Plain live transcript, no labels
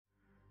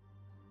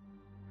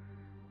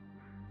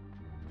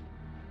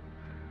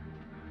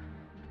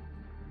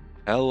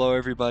Hello,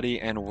 everybody,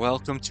 and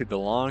welcome to The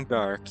Long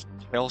Dark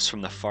Tales from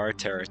the Far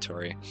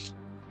Territory.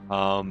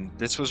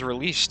 This was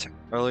released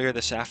earlier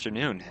this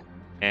afternoon,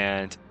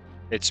 and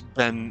it's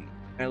been,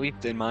 at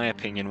least in my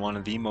opinion, one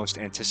of the most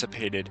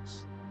anticipated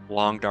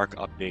Long Dark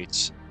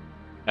updates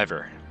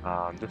ever.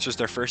 This was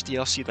their first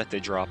DLC that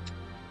they dropped,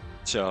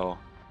 so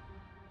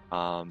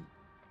um,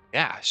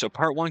 yeah. So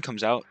part one came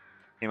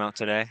out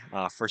today,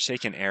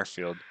 Forsaken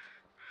Airfield.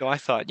 So I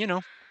thought,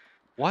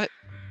 what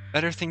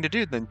better thing to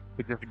do than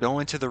to just go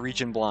into the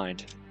region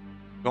blind?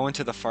 Go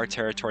into the far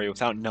territory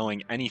without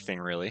knowing anything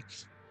really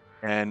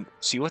and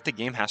see what the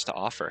game has to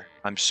offer.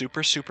 I'm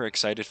super, super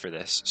excited for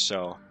this.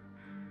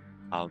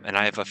 And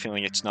I have a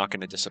feeling it's not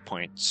going to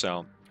disappoint.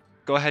 So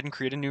go ahead and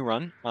create a new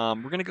run. We're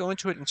going to go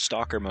into it in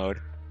Stalker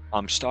mode.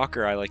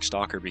 I like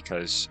Stalker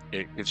because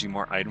it gives you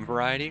more item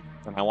variety,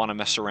 and I want to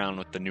mess around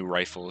with the new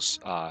rifles,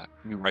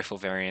 new rifle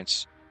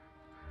variants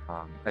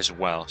as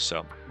well.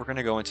 So we're going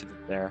to go into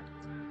there.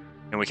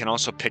 And we can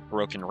also pick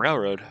Broken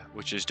Railroad,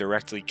 which is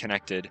directly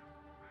connected.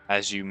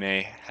 As you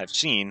may have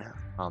seen,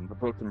 the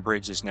Broken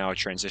Bridge is now a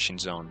transition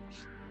zone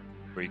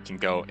where you can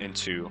go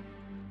into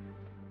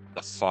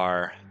the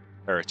far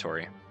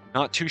territory.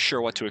 Not too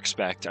sure what to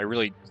expect. I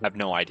really have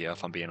no idea,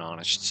 if I'm being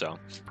honest, so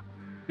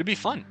it'd be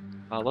fun.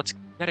 Let's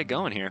get it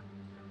going here.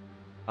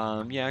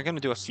 Yeah, I'm gonna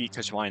do a feat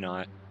because why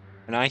not?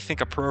 And I think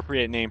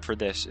appropriate name for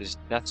this is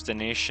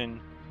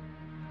Destination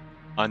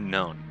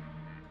Unknown,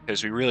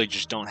 because we really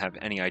just don't have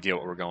any idea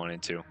what we're going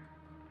into.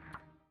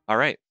 All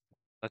right,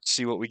 let's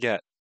see what we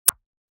get.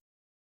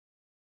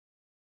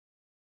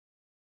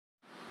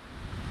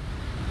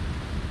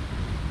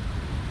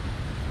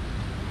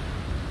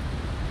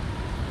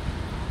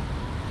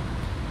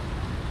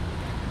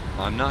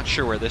 I'm not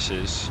sure where this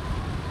is.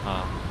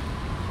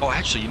 Oh,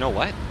 actually, you know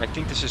what? I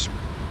think this is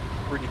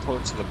pretty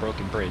close to the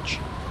Broken Bridge.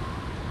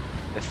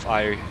 If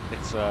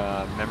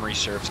memory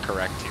serves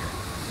correct here.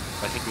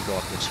 I think we go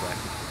up this way.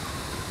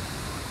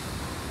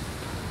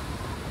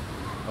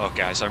 Oh,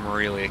 guys, I'm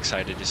really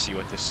excited to see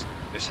what this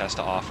has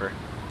to offer.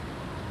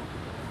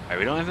 All right,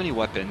 we don't have any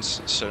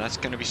weapons, so that's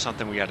going to be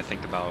something we got to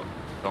think about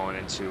going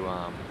into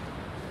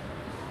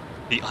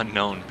the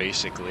unknown,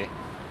 basically.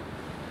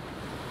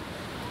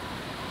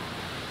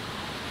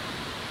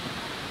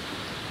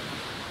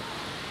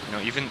 You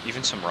know,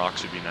 even some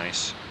rocks would be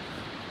nice.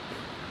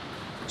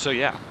 So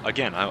yeah,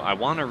 again, I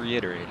want to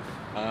reiterate,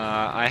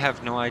 I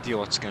have no idea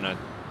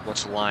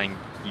what's lying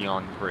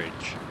beyond the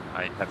bridge.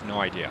 I have no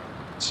idea.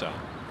 So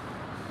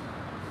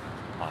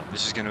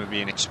this is gonna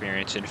be an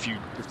experience, and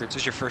if this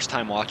is your first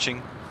time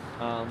watching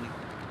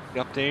the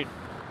update,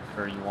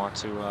 or you want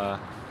to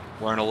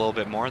learn a little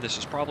bit more, this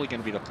is probably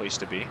gonna be the place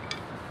to be.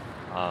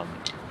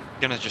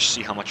 Gonna just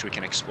see how much we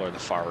can explore the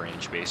far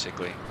range,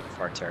 basically,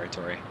 far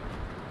territory.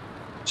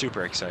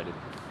 Super excited.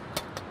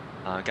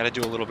 Got to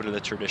do a little bit of the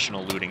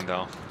traditional looting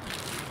though.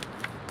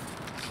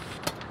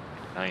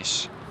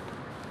 Nice.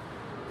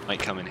 Might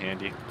come in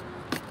handy.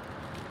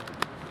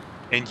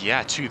 And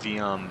yeah, too,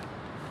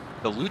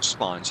 the loot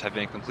spawns have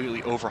been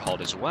completely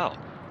overhauled as well.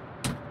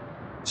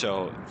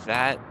 So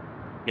that,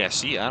 yeah,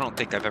 see, I don't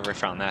think I've ever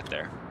found that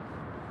there.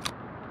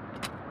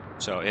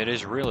 So it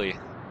is really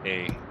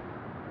a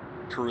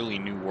truly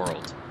new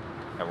world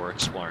that we're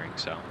exploring.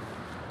 So,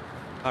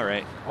 all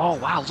right. Oh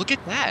wow, look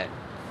at that.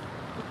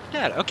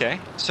 Yeah, okay.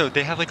 So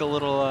they have like a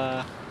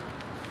little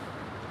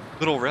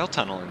rail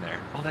tunnel in there.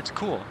 Oh, that's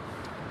cool.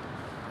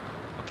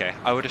 Okay,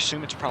 I would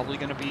assume it's probably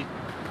going to be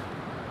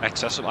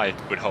accessible. I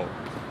would hope.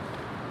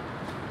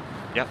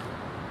 Yep.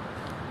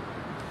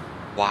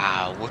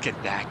 Wow, look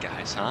at that,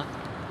 guys, huh?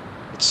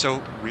 It's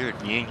so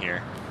weird being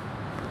here.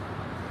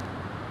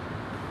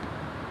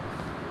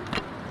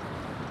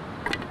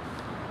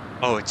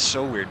 Oh, it's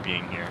so weird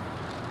being here.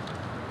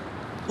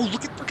 Oh,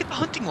 look at the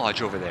hunting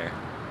lodge over there.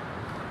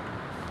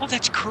 Oh,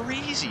 that's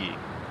crazy!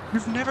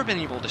 We've never been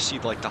able to see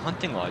like the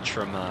hunting lodge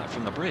from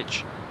the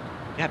bridge.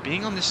 Yeah,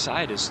 being on this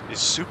side is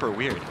super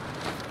weird.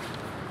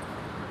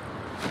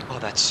 Oh,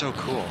 that's so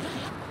cool.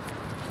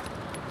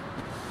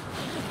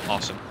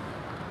 Awesome.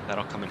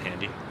 That'll come in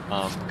handy.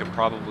 Could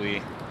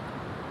probably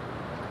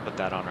put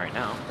that on right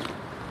now.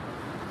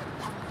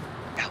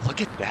 Yeah,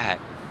 look at that.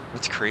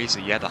 That's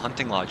crazy. Yeah, the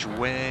hunting lodge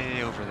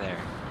way over there.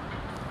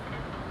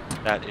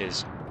 That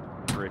is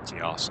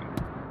pretty awesome.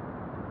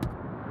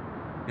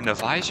 And the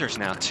visors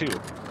now, too,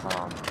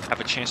 have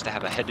a chance to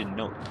have a hidden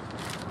note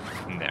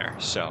in there.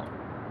 So,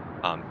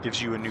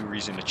 gives you a new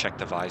reason to check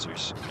the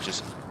visors, which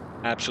is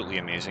absolutely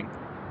amazing.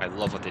 I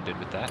love what they did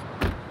with that.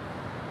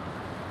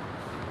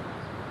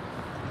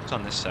 What's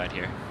on this side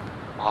here?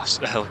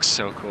 Awesome. That looks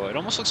so cool. It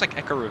almost looks like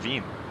Echo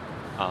Ravine,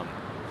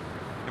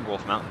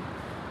 Timberwolf Mountain.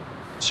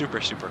 Super,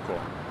 super cool.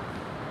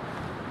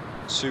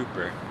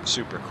 Super,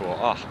 super cool.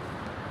 Oh,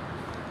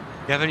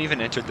 you haven't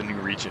even entered the new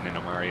region, and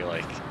I'm already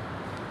like...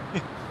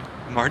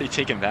 I'm already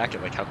taken back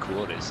at like how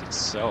cool it is. It's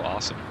so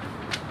awesome.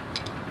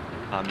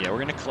 Yeah, we're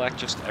gonna collect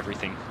just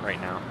everything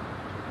right now.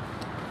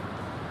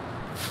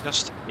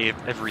 Just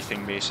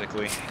everything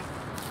basically.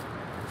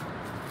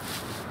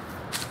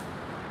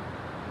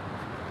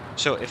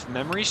 So if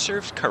memory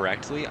serves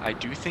correctly, I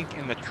do think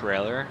in the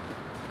trailer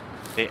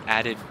they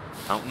added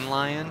mountain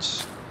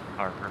lions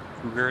or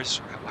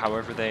cougars,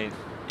 however they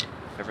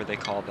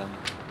call them.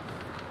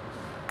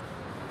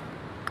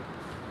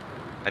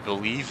 I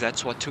believe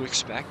that's what to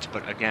expect,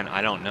 but again,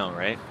 I don't know,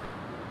 right?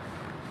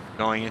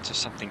 Going into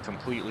something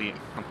completely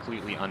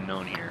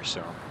unknown here,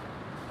 so.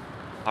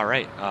 All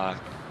right,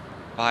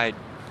 bye,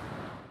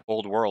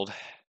 old world.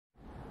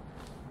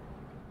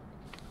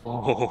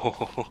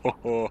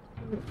 Oh,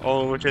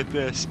 oh, look at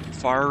this.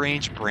 Far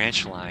range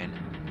branch line.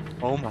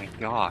 Oh my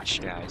gosh,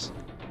 guys.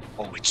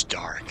 Oh, it's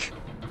dark.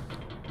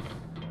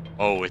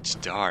 Oh, it's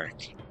dark.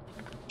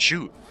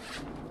 Shoot.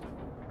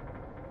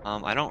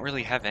 I don't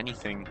really have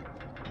anything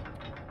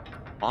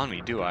on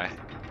me, do I?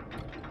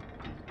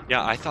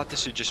 Yeah, I thought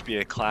this would just be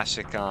a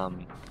classic, I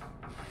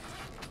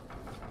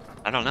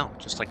don't know,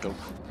 just like a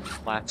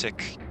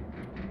classic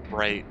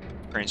bright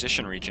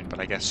transition region, but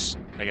I guess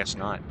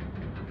not.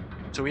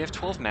 So we have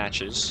 12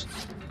 matches.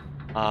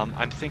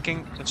 I'm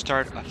thinking to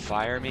start a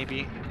fire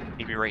maybe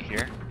right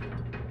here.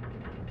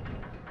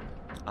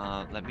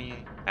 Let me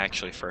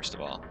actually, first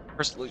of all,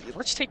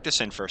 let's take this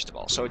in first of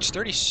all. So it's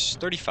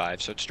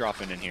 35, so it's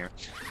dropping in here.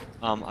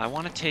 I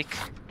want to take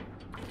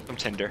some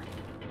tinder,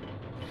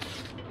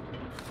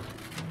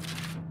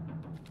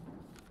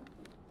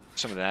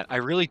 some of that. I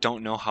really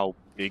don't know how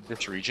big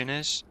this region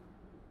is.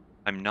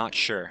 I'm not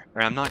sure,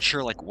 or I'm not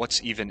sure like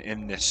what's even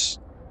in this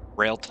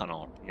rail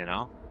tunnel, you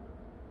know?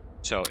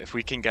 So if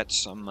we can get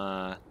some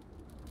light,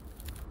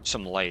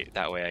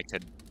 that way I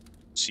could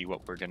see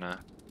what we're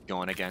gonna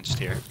going against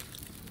here.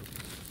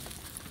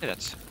 Yeah,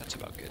 that's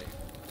about good.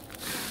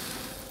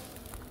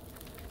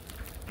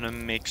 I'm gonna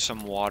make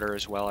some water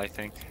as well, I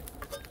think.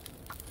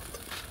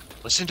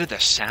 Listen to the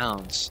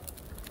sounds.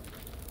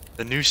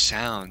 The new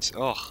sounds.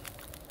 Oh,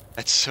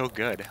 that's so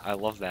good. I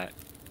love that.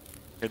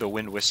 Hear the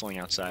wind whistling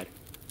outside.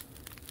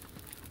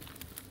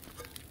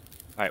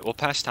 Alright, we'll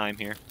pass time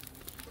here.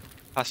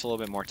 Pass a little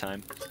bit more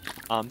time.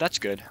 That's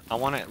good. I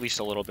want at least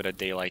a little bit of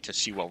daylight to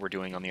see what we're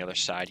doing on the other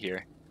side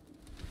here.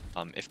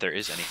 If there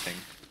is anything.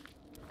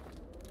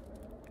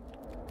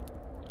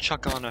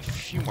 Chuck on a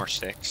few more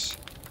sticks.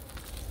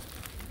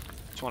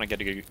 Just want to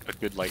get a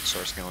good light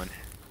source going.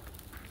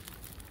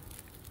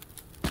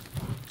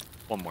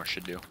 One more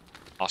should do.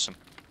 Awesome.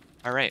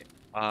 Alright,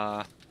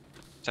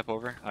 step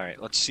over. Alright,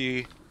 let's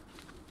see.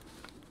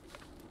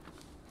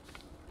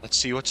 Let's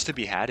see what's to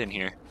be had in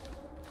here.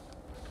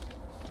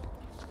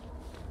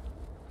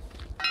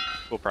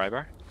 Cool pry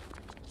bar.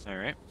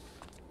 Alright.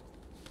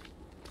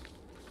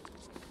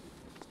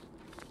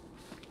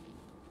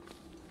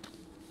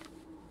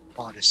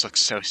 Oh, this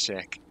looks so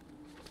sick.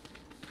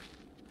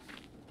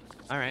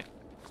 Alright.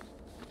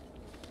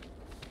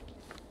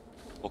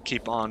 We'll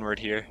keep onward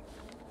here.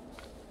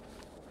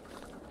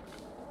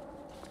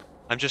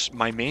 I'm just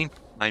my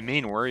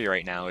main worry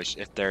right now is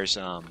if there's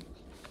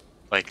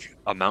like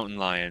a mountain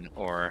lion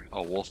or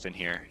a wolf in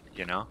here,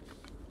 you know?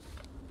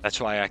 That's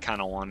why I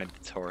kind of wanted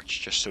the torch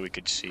just so we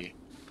could see.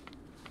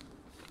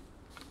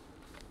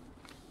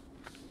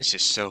 This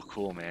is so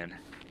cool, man.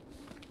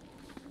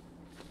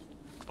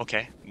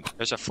 Okay,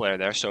 there's a flare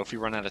there, so if we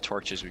run out of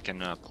torches, we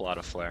can pull out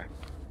a flare.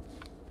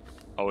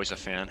 Always a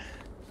fan.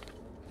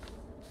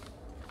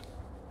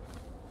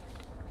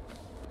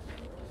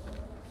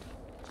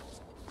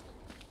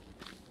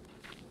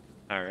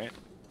 All right.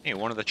 Hey,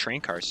 one of the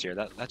train cars here.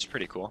 That's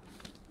pretty cool.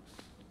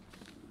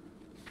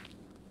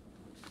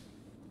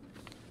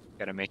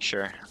 Gotta make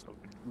sure.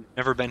 We've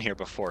never been here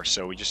before,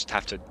 so we just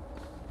have to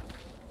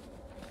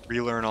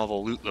relearn all the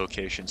loot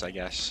locations, I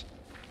guess.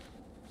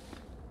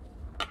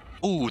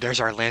 Ooh, there's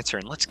our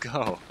lantern. Let's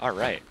go. All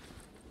right.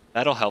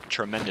 That'll help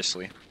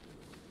tremendously.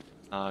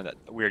 That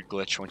weird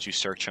glitch once you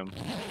search them.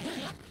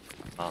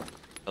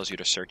 Tells you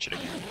to search it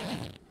again.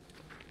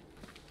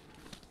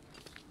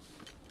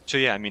 So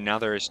yeah, I mean, now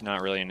there is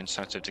not really an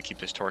incentive to keep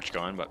this torch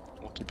going,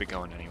 but we'll keep it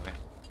going anyway.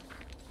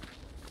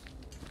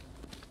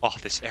 Oh,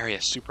 this area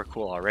is super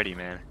cool already,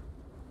 man.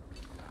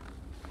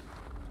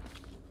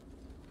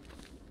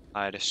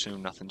 I'd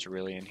assume nothing's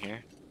really in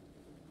here.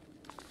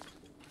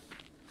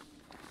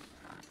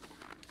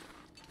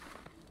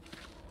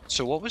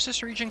 So what was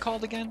this region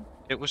called again?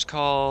 It was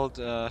called,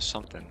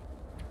 something.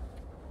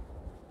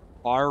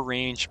 Far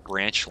Range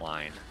Branch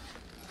Line.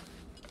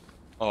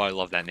 Oh, I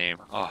love that name.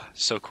 Oh,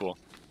 so cool.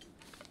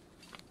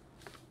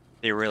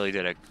 They really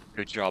did a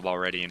good job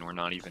already, and we're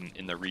not even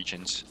in the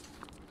regions,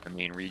 the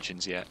main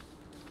regions yet.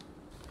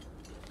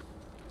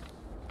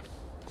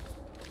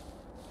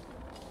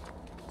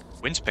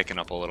 Wind's picking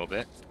up a little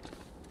bit.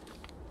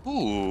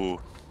 Ooh.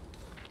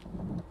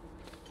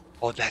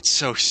 Oh, that's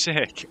so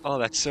sick. Oh,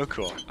 that's so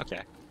cool.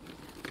 Okay.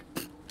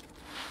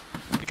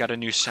 We got a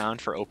new sound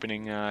for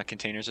opening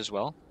containers as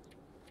well.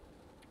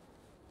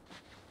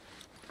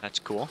 That's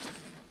cool.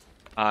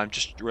 I'm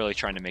just really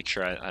trying to make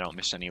sure I don't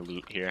miss any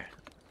loot here.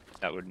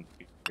 That would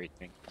be a great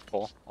thing.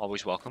 Cool.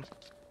 Always welcome.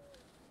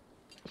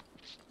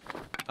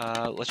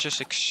 Let's just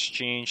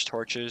exchange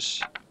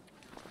torches.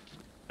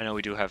 I know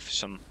we do have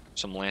some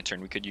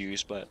lantern we could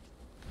use, but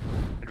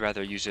I'd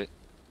rather use it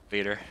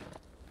later.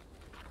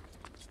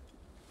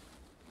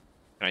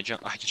 Can I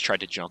jump? I just tried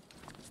to jump.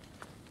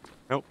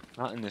 Nope,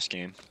 not in this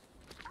game.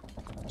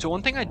 So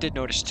one thing I did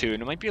notice too,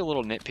 and it might be a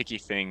little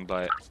nitpicky thing,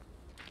 but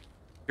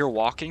your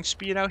walking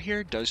speed out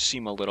here does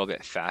seem a little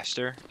bit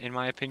faster, in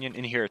my opinion.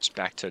 In here, it's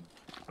back to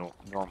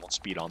normal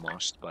speed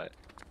almost, but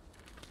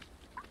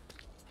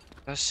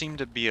it does seem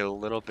to be a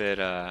little bit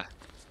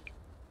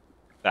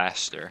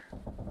faster.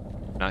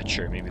 Not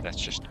sure, maybe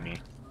that's just me.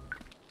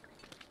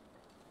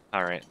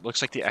 All right,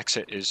 looks like the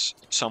exit is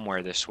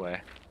somewhere this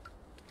way.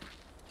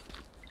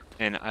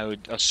 And I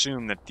would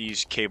assume that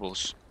these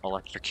cables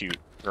electrocute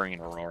during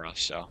an aurora,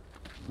 so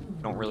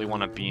don't really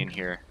want to be in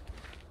here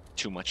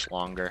too much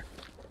longer.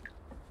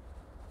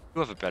 We do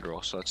have a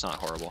bedroll, so it's not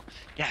horrible.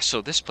 Yeah,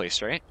 so this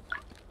place, right?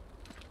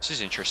 This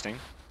is interesting.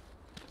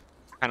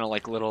 Kind of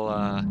like little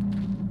a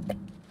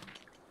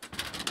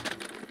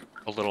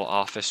little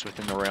office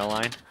within the rail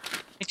line.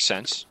 Makes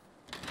sense.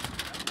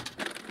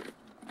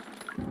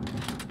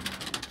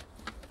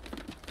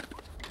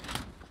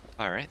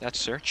 All right, that's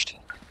searched.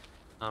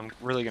 I'm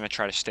really gonna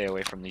try to stay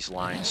away from these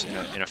lines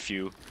in a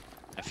few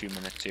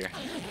minutes here.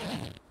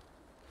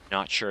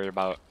 Not sure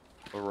about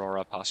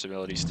aurora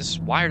possibilities. This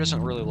wire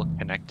doesn't really look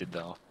connected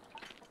though,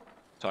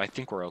 so I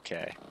think we're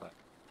okay. But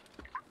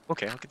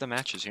okay, look at the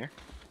matches here.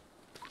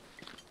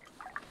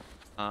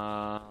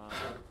 We'll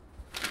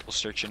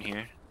search in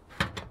here.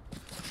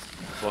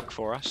 Look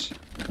for us.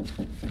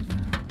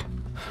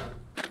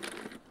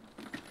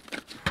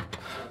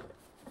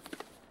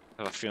 I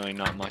have a feeling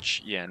not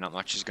much. Yeah, not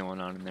much is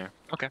going on in there.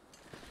 Okay.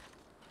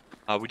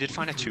 We did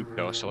find a tube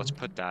though, so let's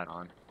put that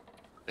on.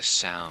 The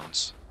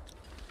sounds.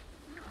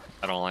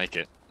 I don't like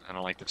it. I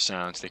don't like the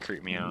sounds. They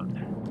creep me out.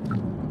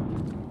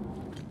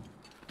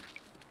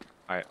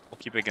 Alright, we'll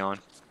keep it going.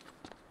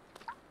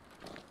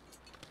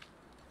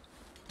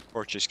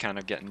 Torch is kind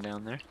of getting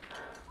down there.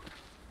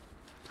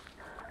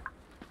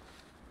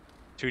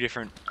 2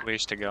 different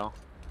ways to go.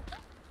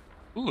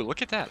 Ooh,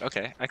 look at that.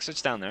 Okay,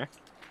 exit's down there.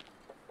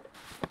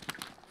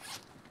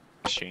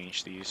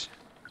 Exchange these.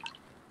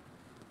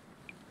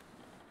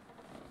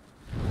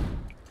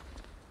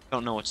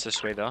 Don't know what's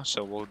this way though,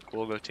 so we'll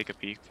go take a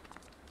peek.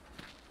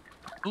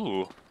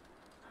 Ooh.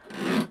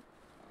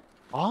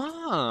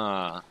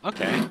 Ah,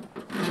 okay.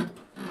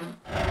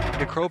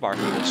 The crowbar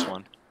for this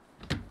one.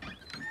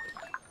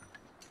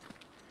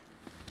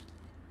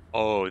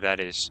 Oh,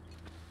 that is.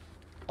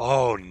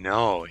 Oh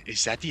no,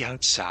 is that the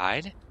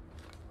outside?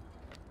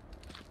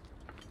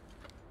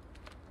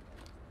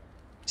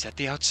 Is that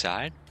the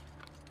outside?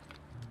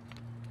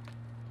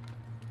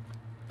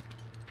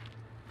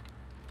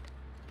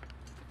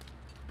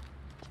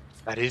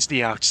 That is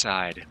the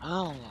outside.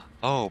 Oh.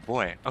 Oh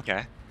boy.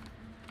 Okay.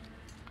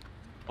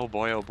 Oh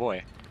boy, oh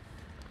boy.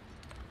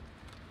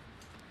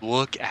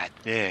 Look at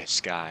this,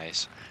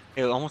 guys.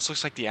 It almost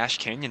looks like the Ash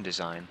Canyon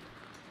design.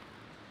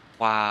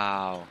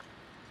 Wow.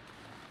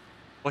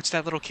 What's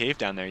that little cave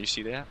down there? You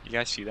see that? You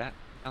guys see that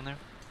down there?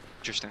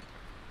 Interesting.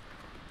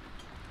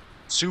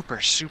 Super,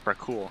 super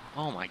cool.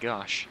 Oh my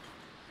gosh.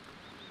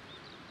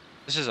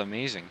 This is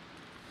amazing.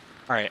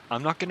 Alright,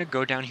 I'm not going to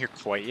go down here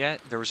quite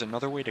yet. There was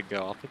another way to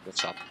go. I'll pick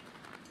this up.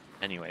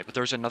 Anyway, but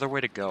there's another way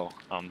to go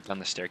down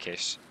the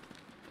staircase.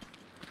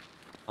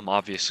 I'm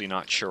obviously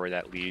not sure where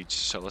that leads,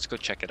 so let's go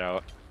check it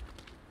out.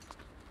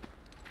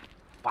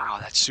 Wow,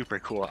 that's super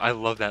cool. I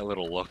love that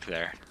little look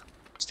there.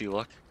 See,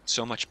 look?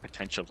 So much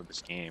potential to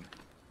this game.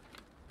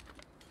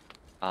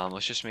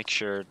 Let's just make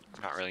sure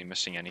I'm not really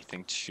missing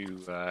anything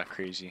too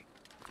crazy.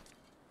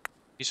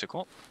 Piece of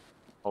cool.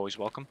 Always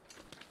welcome.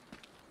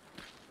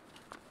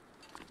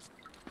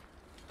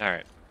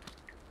 Alright.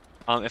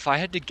 If I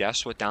had to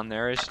guess what down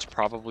there is, it's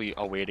probably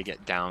a way to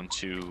get down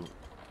to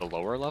the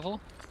lower level.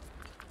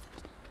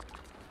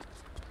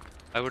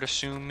 I would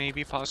assume,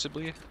 maybe,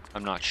 possibly.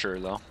 I'm not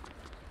sure, though.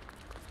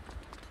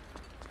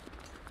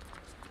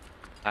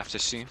 Have to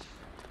see.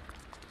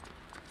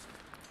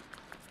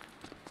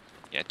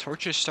 Yeah,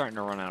 torch is starting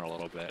to run out a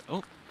little bit.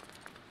 Oh.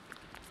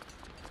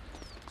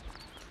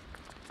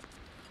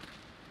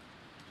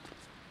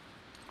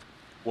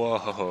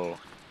 Whoa.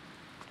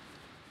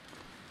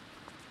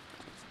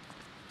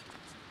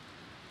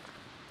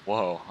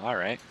 Whoa,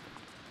 alright.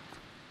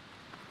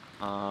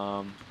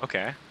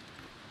 Okay.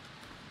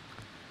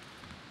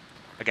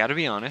 I gotta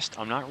be honest,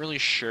 I'm not really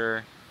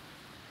sure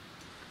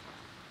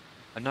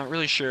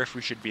if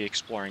we should be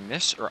exploring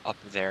this or up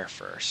there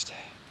first.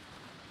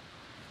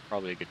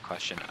 Probably a good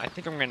question. I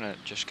think I'm gonna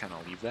just kind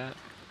of leave that.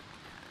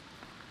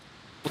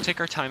 We'll take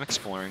our time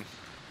exploring.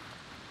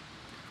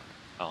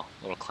 Oh,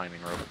 little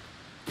climbing rope.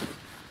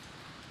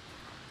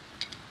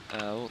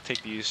 We'll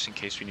take these in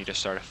case we need to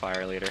start a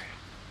fire later.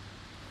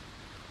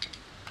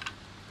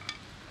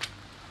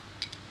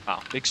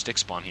 Wow, big stick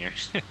spawn here.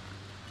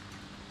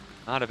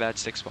 Not a bad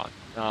stick spawn.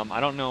 I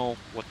don't know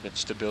what the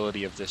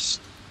stability of this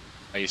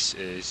ice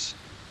is.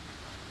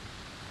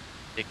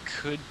 It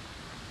could...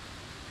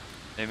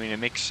 I mean, it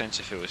makes sense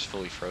if it was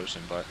fully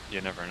frozen, but you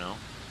never know.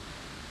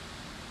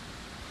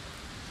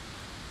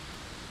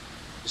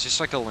 Is this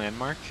like a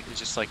landmark? Is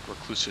this like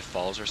Reclusive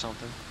Falls or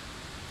something?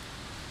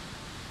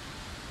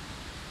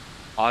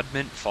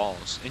 Oddment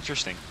Falls.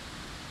 Interesting.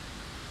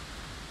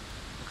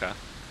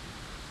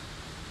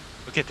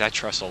 Look at that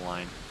trestle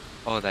line.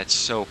 Oh, that's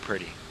so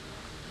pretty.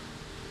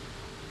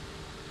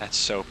 That's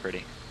so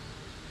pretty.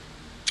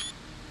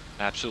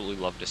 I absolutely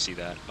love to see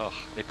that. Oh,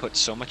 they put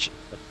so much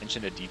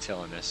attention to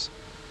detail in this.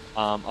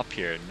 Up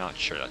here, not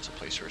sure that's a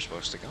place we're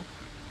supposed to go.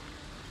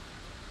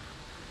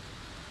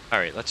 All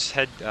right, let's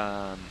head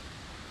down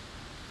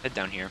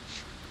here.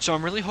 So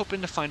I'm really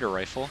hoping to find a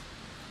rifle,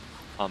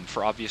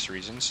 for obvious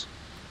reasons.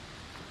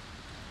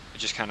 I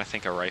just kind of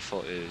think a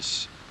rifle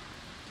is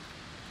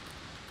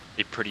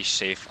a pretty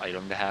safe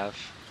item to have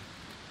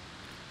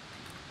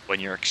when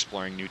you're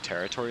exploring new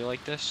territory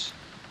like this.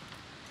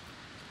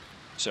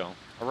 So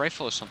a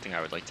rifle is something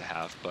I would like to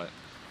have, but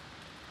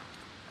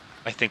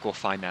I think we'll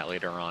find that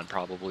later on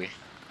probably.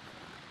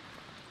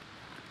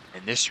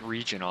 In this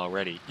region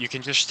already, you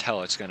can just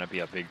tell it's going to be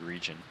a big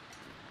region.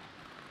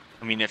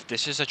 I mean, if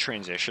this is a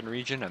transition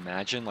region,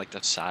 imagine like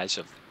the size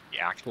of the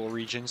actual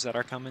regions that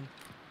are coming.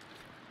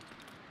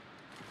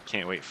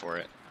 Can't wait for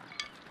it.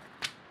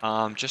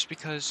 Just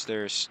because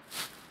there's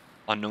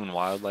unknown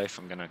wildlife,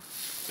 I'm gonna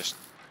just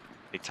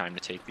take time to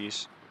take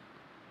these.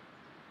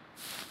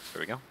 There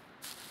we go.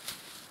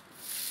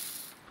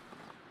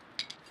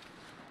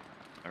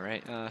 All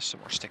right,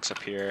 some more sticks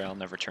up here. I'll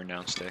never turn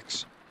down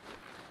sticks.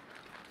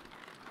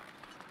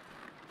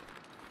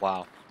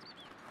 Wow.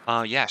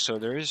 Yeah, so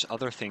there is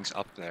other things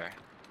up there.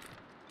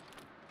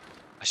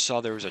 I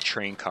saw there was a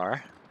train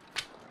car,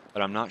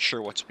 but I'm not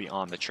sure what's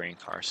beyond the train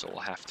car, so we'll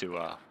have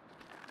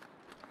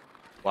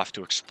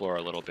to explore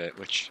a little bit,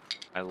 which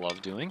I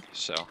love doing,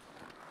 so.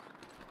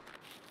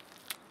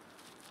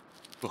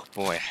 Oh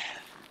boy.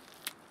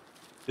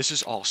 This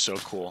is all so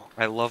cool.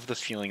 I love the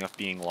feeling of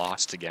being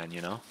lost again,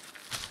 you know?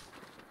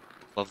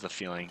 Love the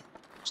feeling.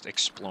 Just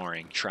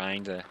exploring,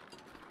 trying to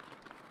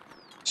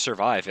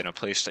survive in a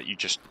place that you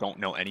just don't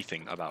know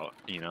anything about,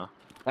 you know?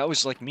 That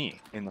was like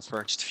me in the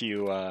first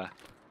few, oh,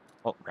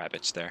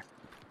 rabbits there.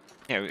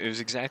 Yeah, it was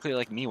exactly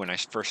like me when I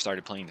first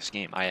started playing this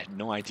game. I had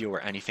no idea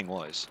where anything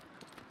was.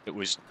 It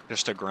was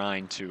just a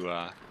grind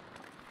to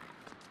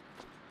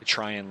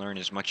try and learn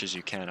as much as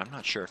you can. I'm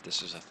not sure if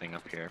this is a thing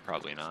up here.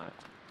 Probably not.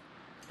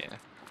 Yeah.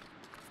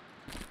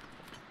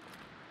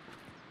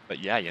 But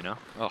yeah, you know.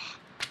 Oh,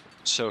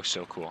 so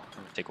cool.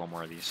 I'm gonna take one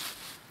more of these.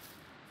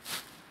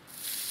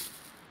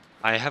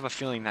 I have a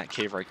feeling that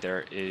cave right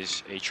there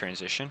is a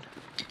transition.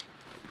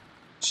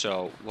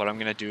 So what I'm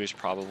gonna do is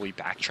probably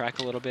backtrack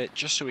a little bit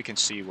just so we can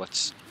see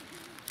what's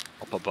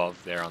up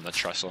above there on the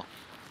trestle.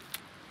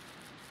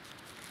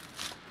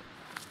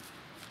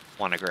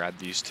 Want to grab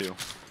these two.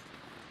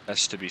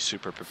 That's to be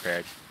super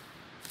prepared.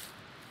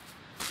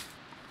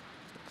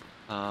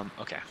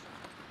 Okay.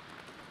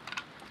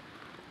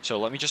 So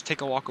let me just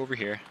take a walk over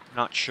here.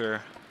 Not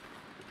sure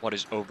what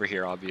is over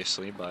here,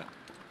 obviously, but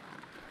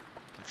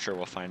I'm sure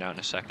we'll find out in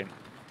a second.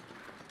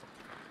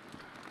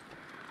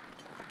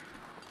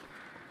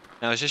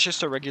 Now, is this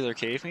just a regular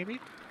cave, maybe?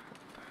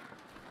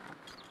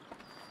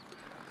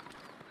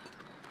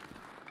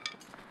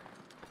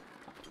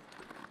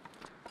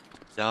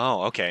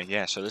 No, okay,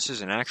 yeah, so this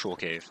is an actual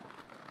cave.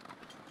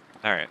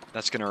 Alright,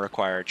 that's going to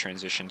require a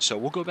transition. So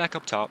we'll go back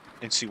up top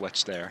and see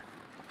what's there.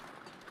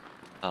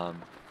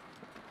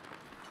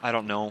 I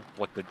don't know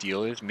what the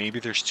deal is. Maybe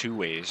there's two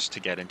ways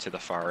to get into the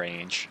far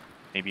range.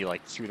 Maybe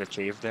like through the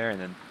cave there and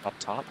then up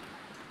top.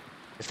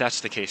 If that's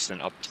the case, then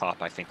up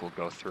top I think we'll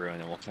go through and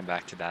then we'll come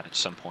back to that at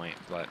some point.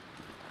 But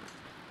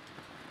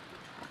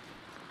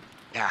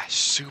yeah,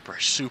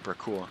 super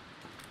cool.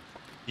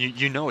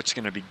 You know it's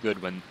going to be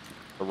good when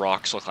the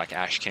rocks look like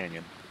Ash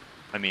Canyon.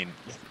 I mean,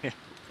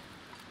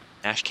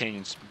 Ash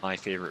Canyon's my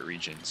favorite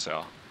region,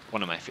 so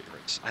one of my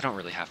favorites. I don't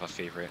really have a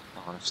favorite,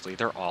 honestly.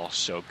 They're all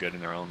so good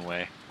in their own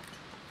way.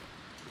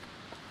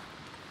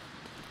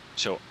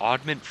 So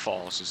Oddment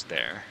Falls is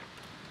there.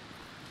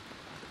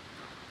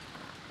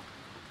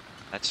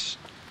 That's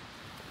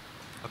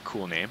a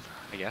cool name,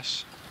 I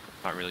guess.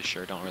 Not really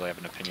sure. Don't really have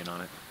an opinion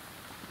on it.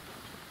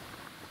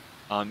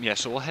 Yeah,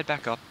 so we'll head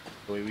back up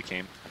the way we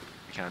came.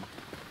 We can.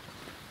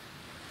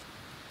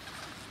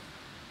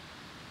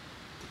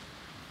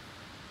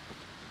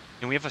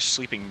 And we have a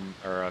sleeping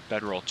or a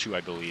bedroll too,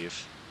 I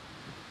believe.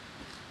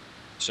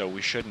 So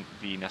we shouldn't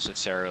be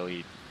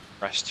necessarily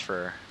pressed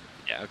for.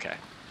 Yeah, okay.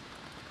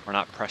 We're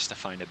not pressed to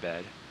find a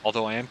bed.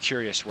 Although I am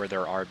curious where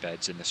there are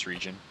beds in this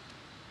region.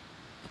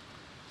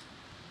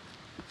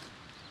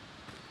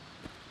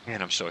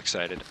 Man, I'm so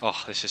excited.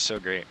 Oh, this is so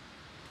great.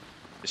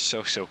 It's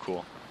so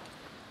cool.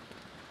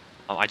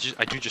 I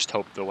do just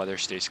hope the weather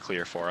stays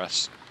clear for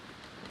us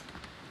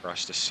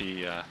to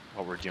see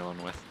what we're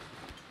dealing with.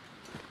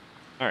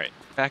 All right,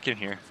 back in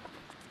here.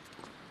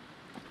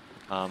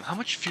 How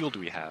much fuel do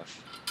we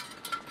have?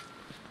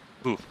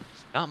 Ooh,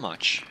 not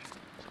much.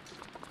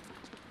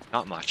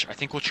 Not much. I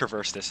think we'll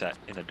traverse this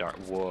in the dark.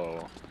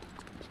 Whoa.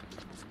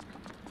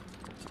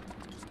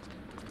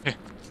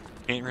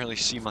 Can't really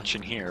see much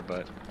in here,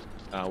 but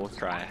we'll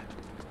try.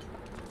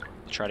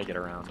 Try to get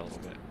around a little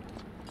bit.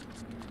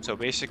 So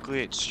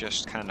basically, it's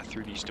just kind of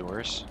through these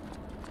doors.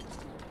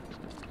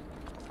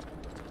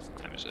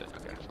 What time is it?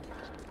 Okay.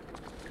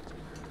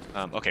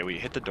 Okay, we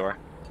hit the door.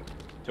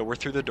 So we're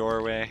through the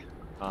doorway.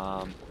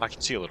 I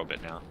can see a little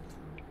bit now.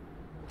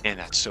 And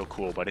that's so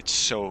cool, but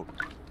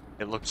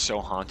it looks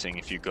so haunting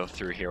if you go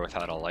through here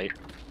without a light.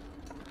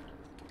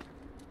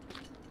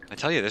 I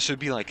tell you, this would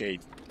be like a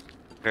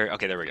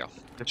okay, there we go.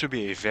 This would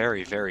be a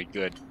very, very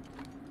good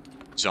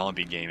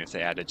zombie game if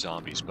they added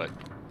zombies, but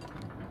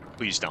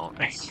please don't.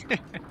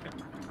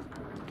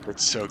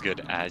 It's so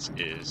good as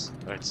is.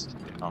 It's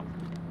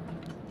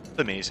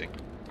amazing.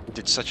 It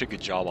did such a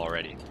good job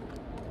already.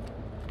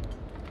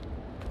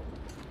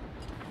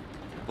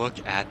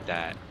 Look at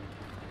that.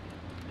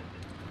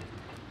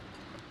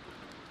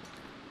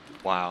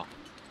 Wow.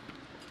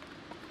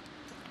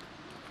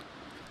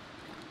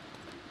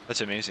 That's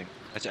amazing.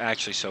 That's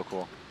actually so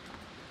cool.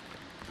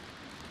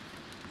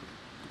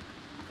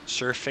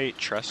 Surfate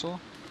Trestle?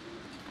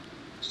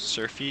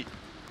 Surfeat?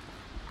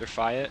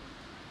 Surfiat?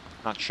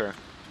 Not sure.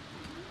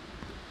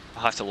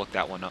 I'll have to look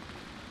that one up.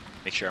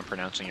 Make sure I'm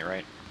pronouncing it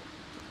right.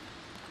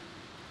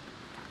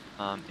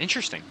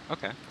 Interesting.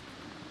 Okay.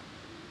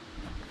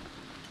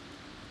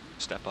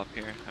 Step up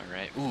here.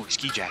 Alright. Ooh,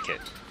 ski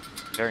jacket.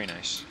 Very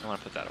nice. I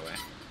want to put that away.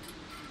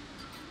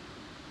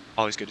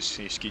 Always good to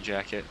see a ski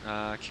jacket.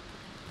 Okay,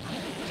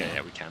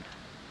 yeah, we can.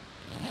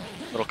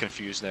 A little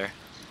confused there.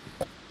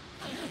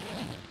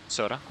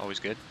 Soda, always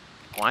good.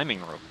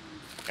 Climbing rope.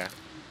 Okay.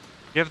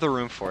 You have the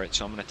room for it,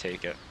 so I'm gonna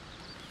take it.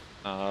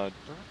 Doesn't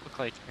look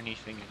like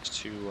anything is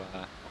too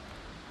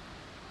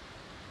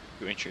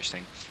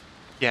interesting.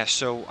 Yeah,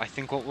 so I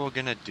think what we're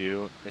gonna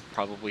do is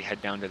probably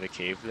head down to the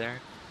cave there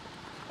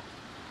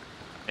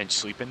and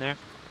sleep in there.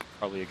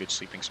 Probably a good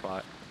sleeping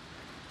spot.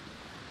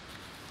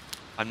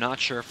 I'm not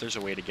sure if there's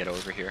a way to get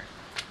over here.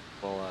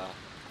 We'll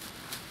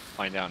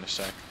find out in a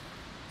sec.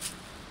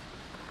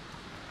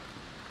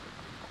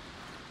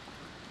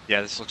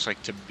 Yeah, this looks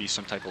like to be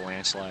some type of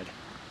landslide.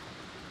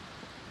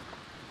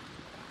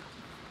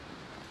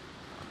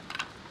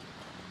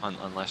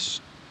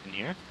 Unless in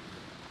here?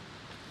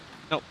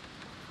 Nope.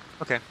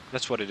 Okay,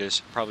 that's what it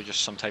is. Probably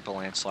just some type of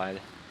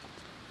landslide.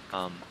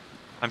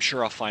 I'm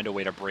sure I'll find a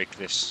way to break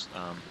this,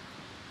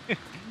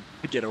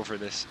 to get over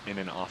this in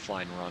an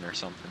offline run or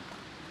something.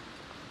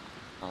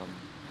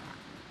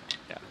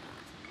 Yeah.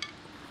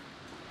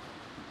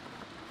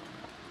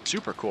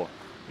 Super cool.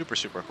 Super,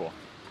 super cool.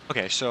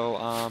 Okay, so,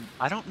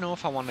 I don't know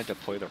if I want to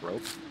deploy the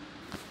rope.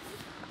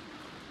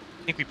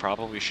 I think we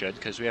probably should,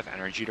 because we have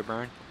energy to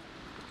burn.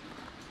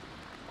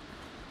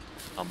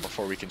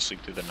 Before we can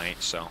sleep through the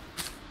night, so...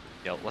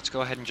 Yeah, let's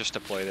go ahead and just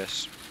deploy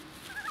this.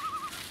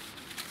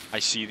 I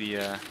see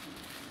the,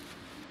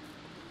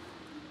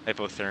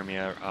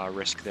 hypothermia,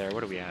 risk there.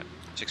 What are we at?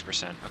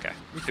 6%. Okay,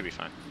 we could be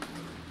fine.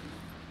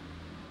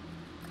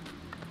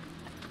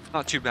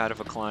 Not too bad of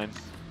a climb.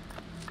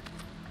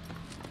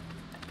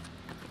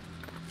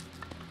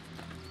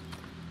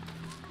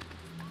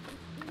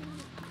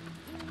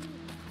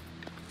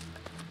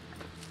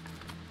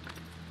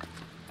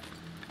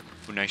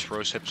 Ooh, nice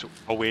rose hips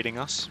awaiting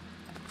us.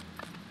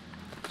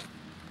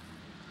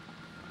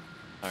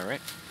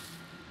 Alright.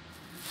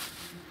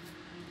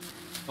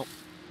 Oh,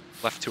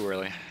 left too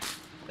early.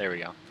 There we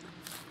go.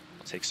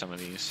 I'll take some of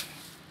these.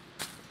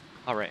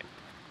 Alright.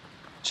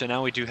 So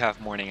now we do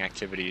have morning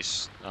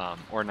activities,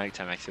 or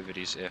nighttime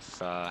activities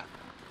if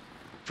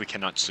we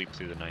cannot sleep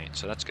through the night,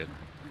 so that's good.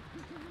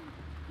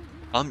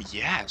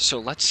 Yeah, so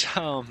let's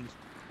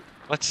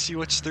see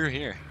what's through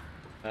here.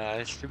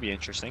 It should be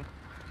interesting.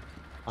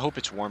 I hope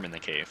it's warm in the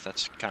cave.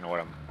 That's kind of what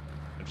I'm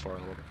looking for a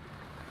little bit.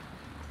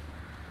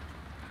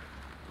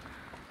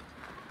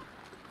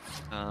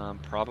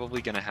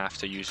 Probably gonna have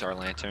to use our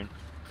lantern.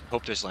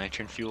 Hope there's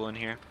lantern fuel in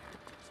here.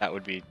 That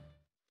would be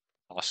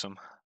awesome.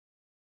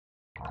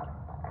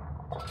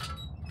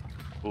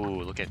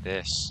 Ooh, look at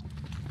this.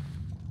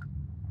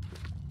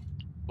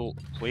 Cool.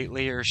 Plate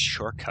layers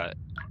shortcut.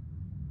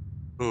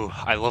 Ooh,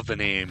 I love the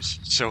names.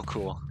 So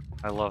cool.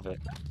 I love it.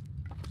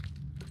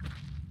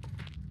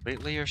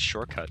 Plate layers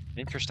shortcut.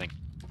 Interesting.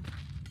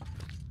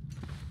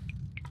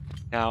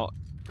 Now,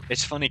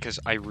 it's funny because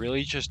I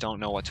really just don't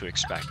know what to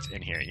expect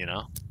in here, you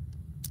know?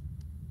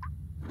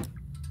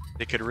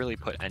 They could really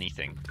put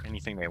anything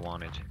they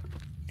wanted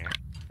here.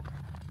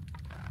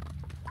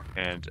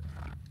 And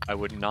I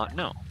would not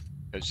know,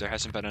 because there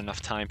hasn't been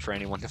enough time for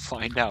anyone to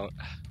find out.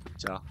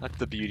 So that's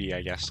the beauty,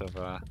 I guess, of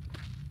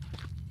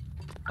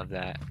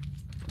that.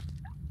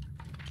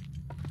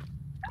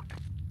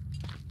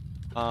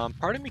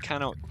 Part of me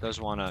kind of does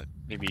want to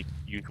maybe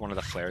use one of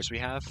the flares we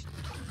have.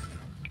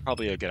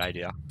 Probably a good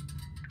idea.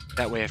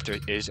 That way, if there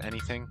is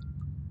anything,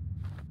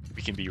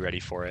 we can be ready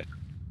for it.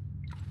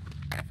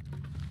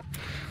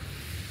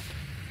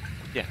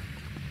 Yeah,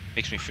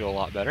 makes me feel a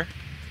lot better.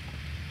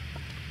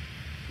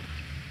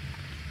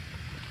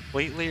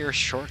 Plate layer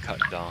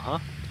shortcut though, huh?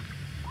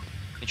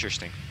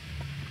 Interesting.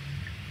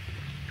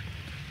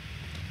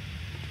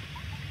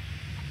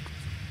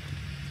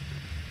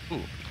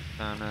 Ooh,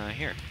 down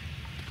here.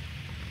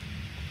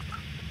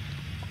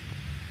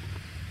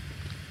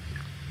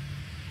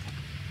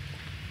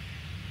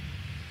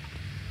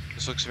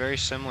 This looks very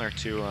similar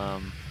to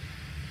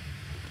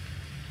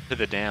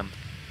the dam.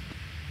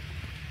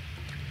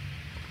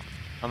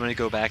 I'm gonna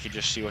go back and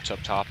just see what's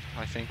up top,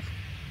 I think.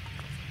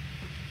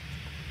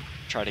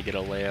 Try to get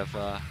a lay of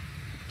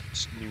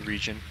this new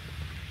region.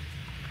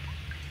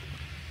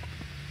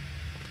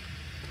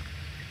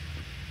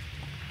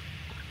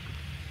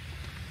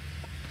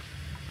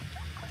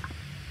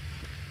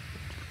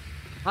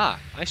 Ah,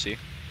 I see.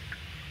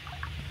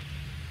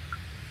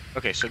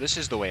 Okay, so this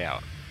is the way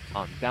out.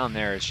 Down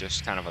there is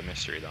just kind of a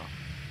mystery, though.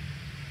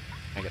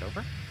 Can I get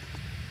over?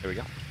 There we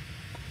go.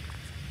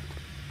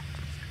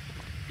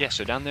 Yeah,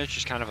 so down there's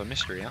just kind of a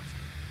mystery, huh?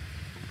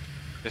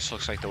 This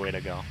looks like the way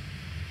to go.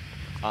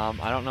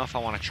 I don't know if I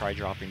want to try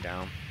dropping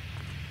down.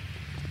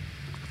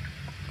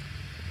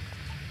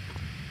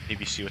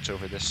 Maybe see what's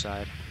over this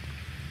side.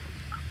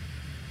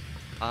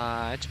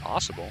 It's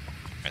possible.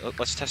 All right,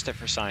 let's test it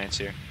for science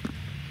here.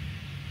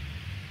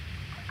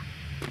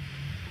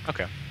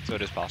 Okay, so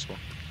it is possible.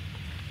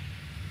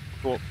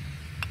 Cool.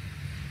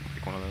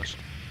 Pick one of those.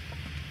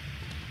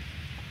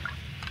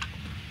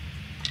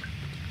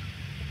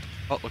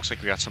 Oh, looks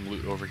like we got some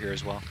loot over here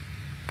as well.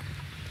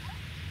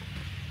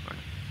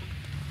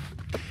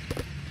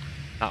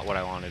 Not what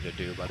I wanted to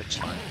do, but it's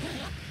fine.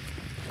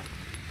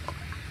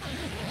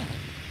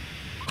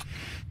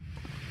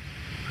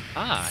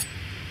 Ah,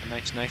 a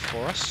nice knife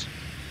for us.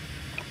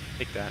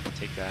 Take that,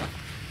 take that.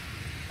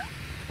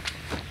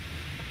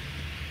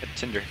 Get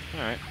tinder.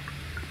 Alright.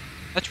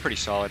 That's pretty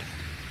solid.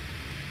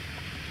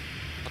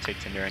 I'll take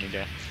tinder any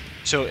day.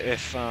 So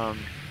if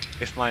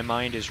my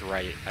mind is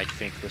right, I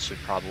think this would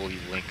probably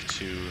link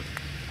to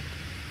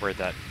where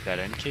that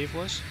end cave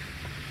was.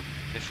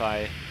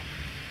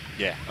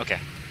 Yeah, okay.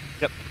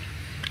 Yep.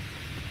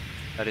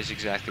 That is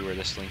exactly where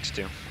this links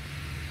to.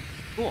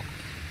 Cool.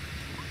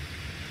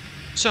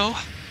 So,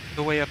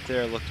 the way up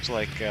there looks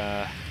like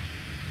the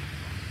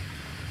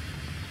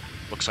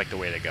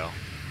way to go.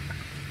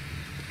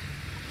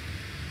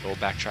 We'll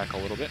backtrack a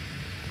little bit.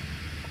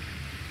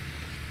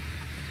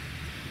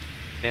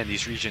 Man,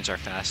 these regions are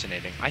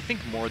fascinating. I think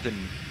more than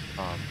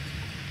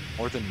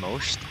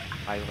most,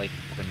 I like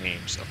the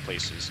names of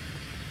places.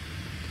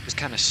 Just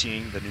kind of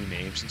seeing the new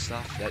names and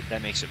stuff,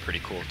 that makes it pretty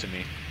cool to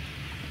me.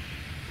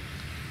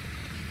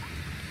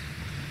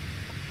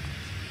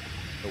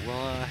 But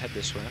we'll head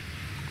this way.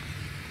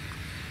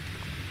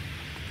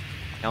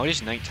 Now it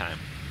is nighttime,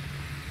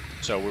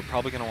 so we're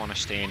probably gonna want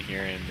to stay in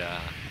here and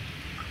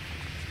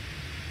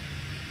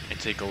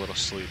take a little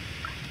sleep.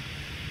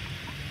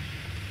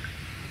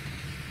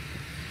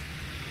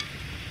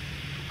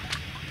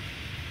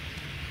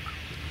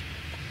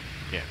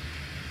 Yeah.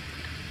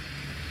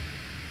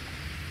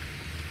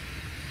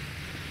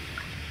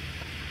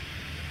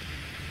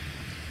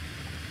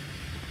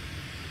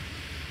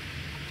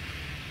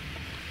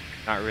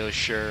 Not really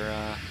sure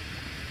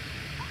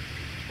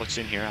what's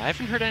in here. I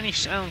haven't heard any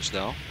sounds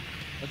though.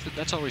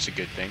 That's always a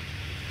good thing.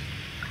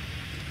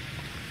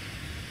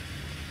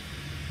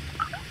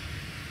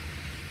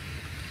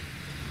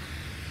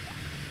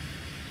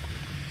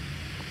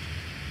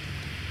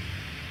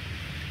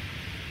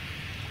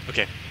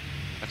 Okay,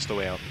 that's the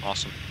way out.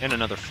 Awesome. And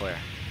another flare.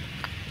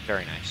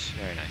 Very nice.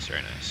 Very nice.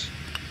 Very nice.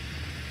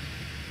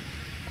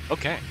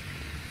 Okay.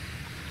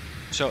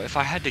 So if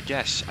I had to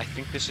guess, I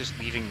think this is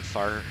leaving the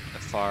far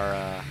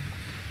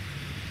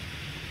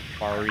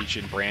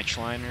region branch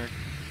line, or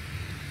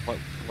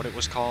what it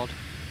was called.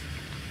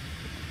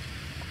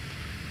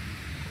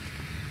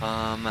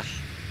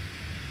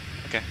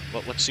 Okay.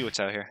 Well, let's see what's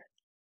out here.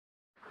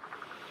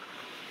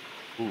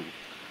 Ooh.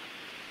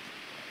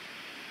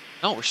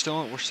 No, we're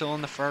still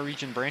on the far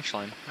region branch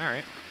line. All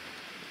right.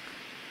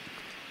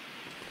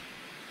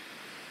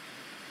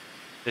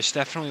 This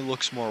definitely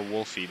looks more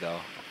wolfy though.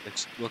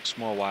 It looks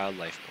more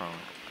wildlife prone.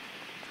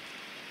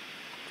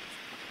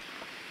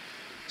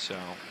 So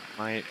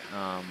might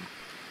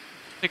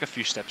take a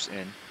few steps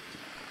in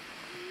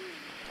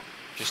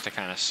just to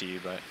kind of see,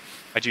 but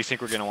I do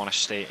think we're gonna want to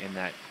stay in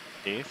that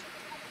cave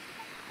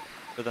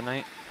for the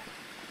night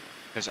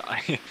because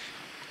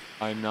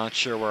I'm not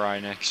sure where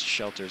our next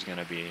shelter is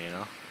gonna be. You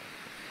know.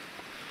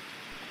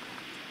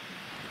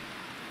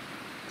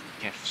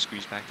 Can't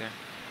squeeze back there.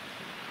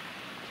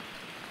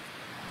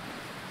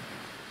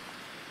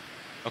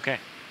 Okay.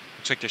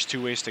 Looks like there's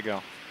 2 ways to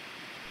go.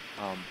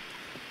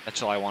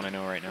 That's all I want to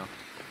know right now.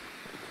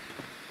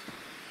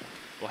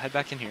 We'll head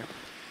back in here.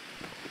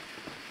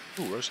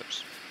 Ooh, rose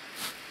hips.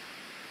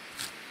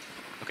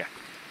 Okay.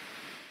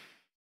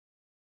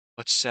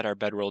 Let's set our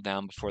bedroll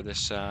down before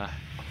this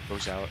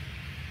goes out.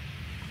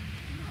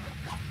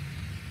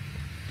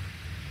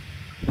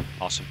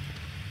 Awesome.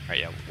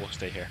 Alright, yeah, we'll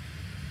stay here.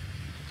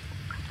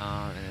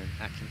 And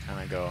that can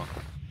kind of go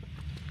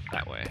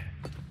that way.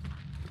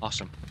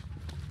 Awesome.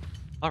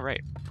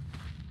 Alright.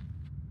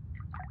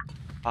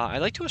 I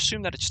like to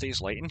assume that it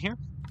stays light in here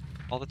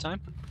all the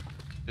time,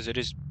 because it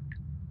is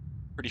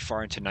pretty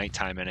far into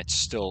nighttime and it's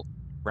still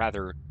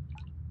rather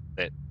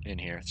lit in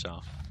here,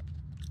 so.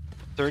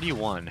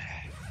 31.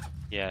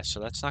 Yeah, so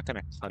that's not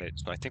gonna cut it,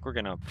 so I think we're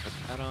gonna put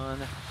that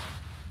on.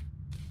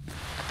 I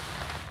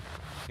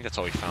think that's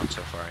all we found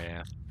so far,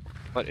 yeah.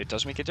 But it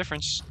does make a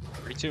difference.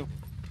 32.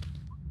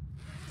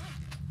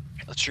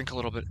 Let's drink a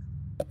little bit.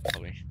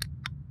 Probably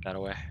that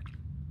away.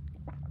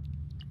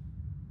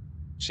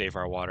 Save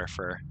our water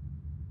for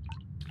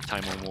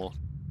time when we'll,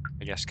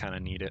 I guess, kind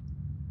of need it.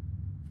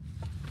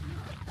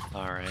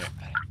 All right.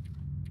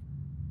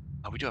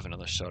 Oh, we do have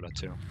another soda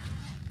too.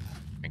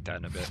 Drink that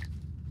in a bit.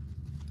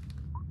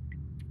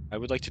 I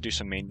would like to do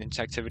some maintenance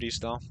activities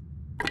though,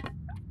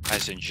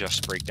 as in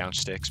just break down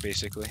sticks,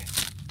 basically.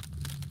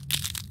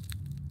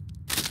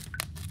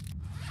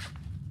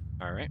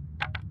 All right.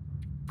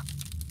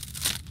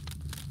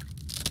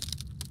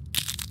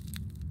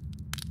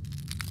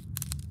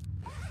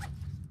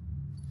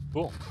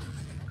 Cool.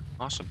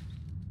 Awesome.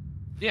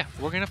 Yeah,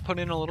 we're gonna put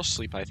in a little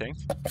sleep, I think.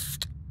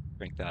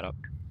 Drink that up.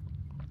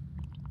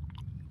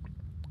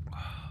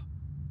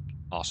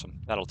 Awesome.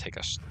 That'll take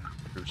us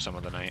through some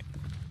of the night.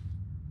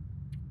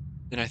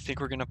 Then I think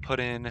we're gonna put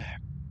in.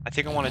 I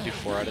think I want to do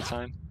 4 at a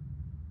time,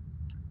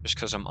 just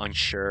because I'm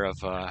unsure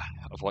of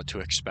what to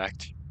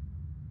expect.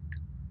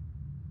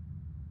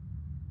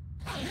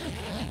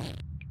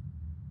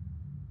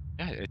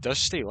 Yeah, it does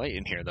stay light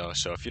in here though,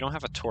 so if you don't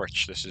have a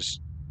torch, this is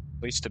the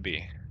place to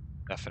be.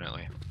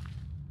 Definitely.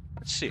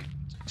 Let's see.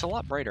 It's a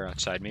lot brighter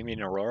outside. Maybe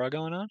an aurora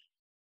going on?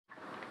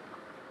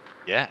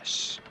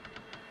 Yes.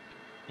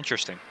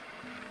 Interesting.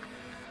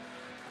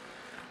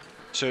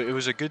 So it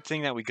was a good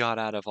thing that we got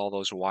out of all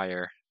those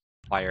fire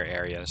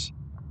areas.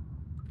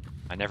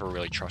 I never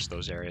really trust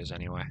those areas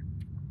anyway.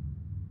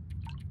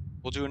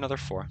 We'll do another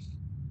 4.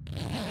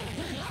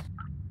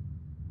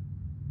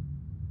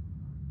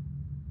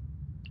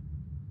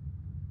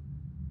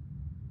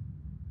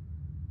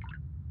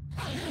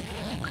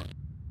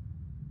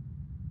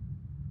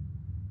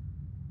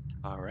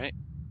 All right.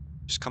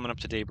 Just coming up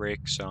to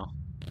daybreak, so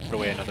put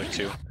away another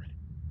 2.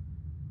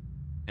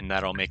 And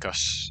that'll make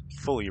us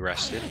fully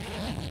rested.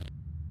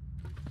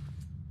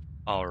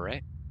 All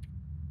right.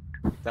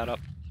 Pick that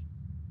up.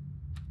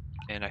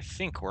 And I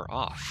think we're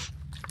off.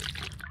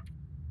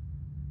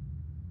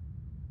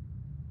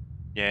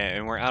 Yeah,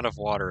 and we're out of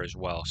water as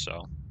well,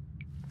 so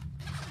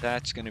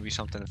that's going to be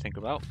something to think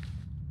about.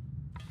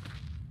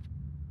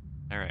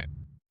 All right.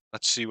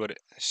 Let's see what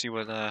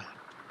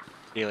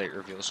daylight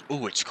reveals.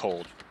 Ooh, it's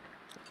cold.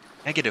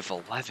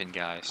 -11,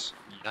 guys.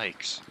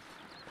 Yikes.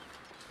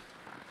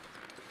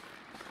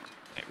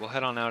 Okay, we'll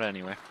head on out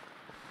anyway.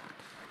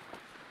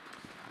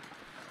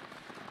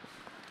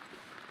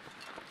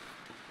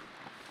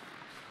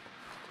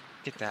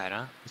 Look at that,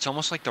 huh? It's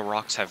almost like the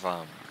rocks have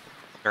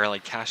they're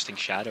like casting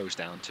shadows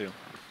down too.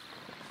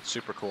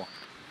 Super cool.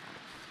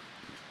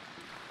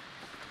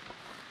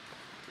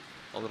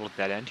 A little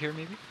dead end here,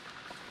 maybe?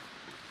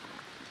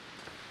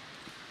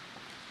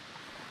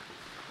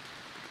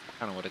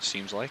 Kind of what it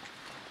seems like.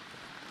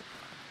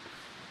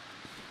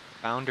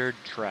 Foundered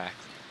track.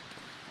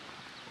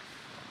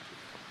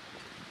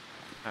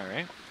 All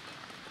right.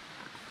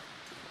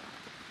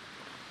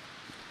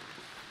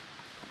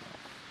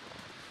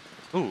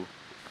 Ooh.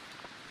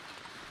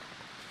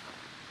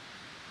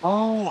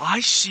 Oh,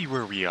 I see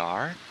where we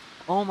are.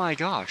 Oh my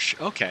gosh.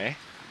 Okay.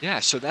 Yeah,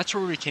 so that's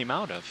where we came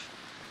out of.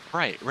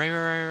 Right.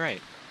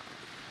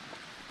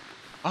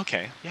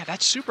 Okay. Yeah,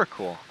 that's super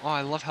cool. Oh,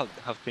 I love how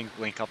things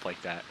link up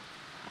like that.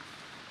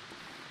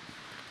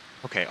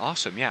 Okay,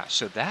 awesome. Yeah,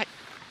 so that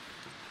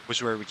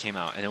was where we came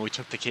out, and then we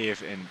took the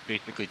cave and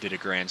basically did a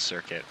grand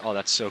circuit. Oh,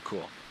 that's so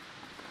cool.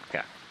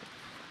 Okay.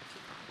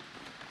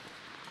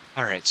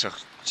 All right, so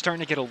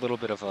starting to get a little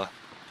bit of a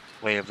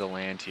lay of the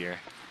land here.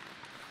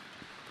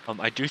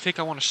 I do think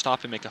I want to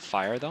stop and make a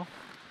fire though.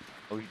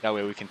 That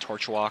way we can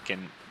torch walk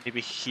and maybe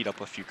heat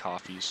up a few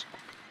coffees,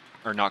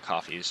 or not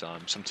coffees,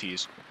 some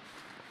teas.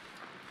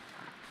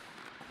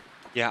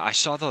 Yeah, I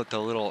saw the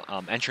little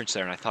entrance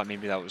there, and I thought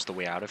maybe that was the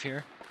way out of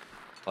here,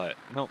 but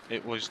nope,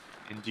 it was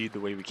indeed the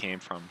way we came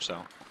from.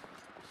 So,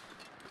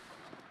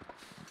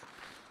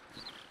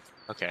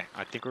 okay,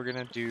 I think we're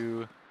gonna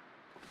do.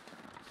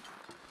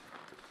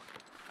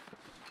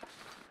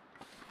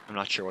 I'm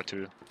not sure what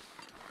to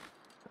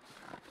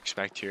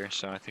expect here,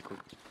 so I think we're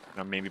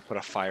gonna maybe put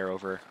a fire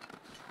over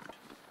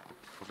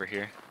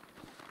here.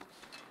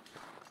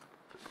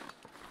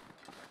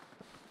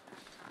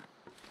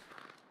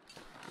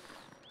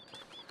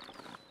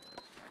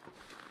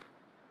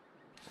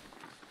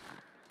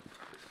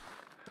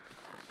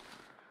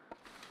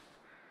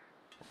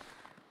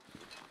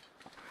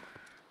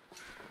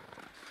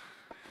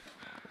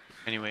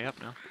 Anyway, up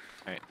now.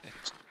 All right,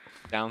 it's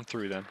down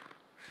through then.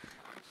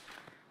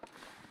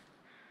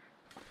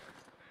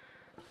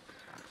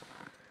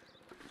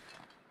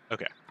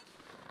 Okay.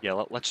 Yeah,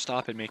 let's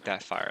stop and make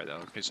that fire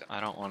though, because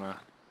I don't want to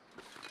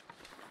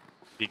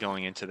be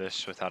going into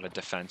this without a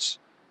defense.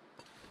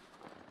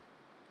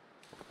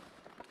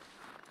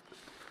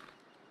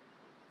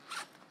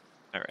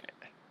 All right.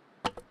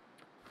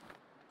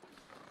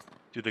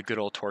 Do the good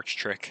old torch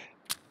trick.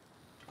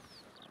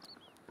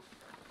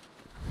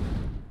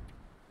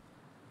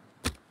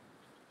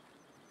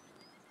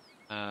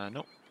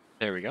 Nope.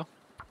 There we go.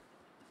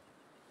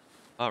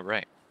 All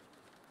right.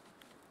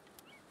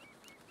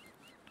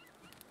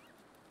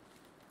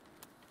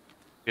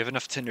 We have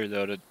enough tinder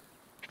though to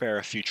prepare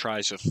a few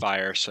tries of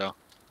fire, so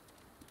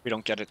we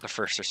don't get it the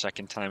first or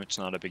second time, it's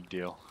not a big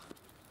deal.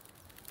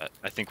 But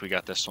I think we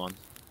got this one.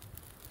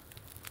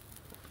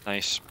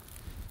 Nice.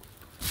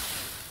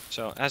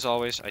 So, as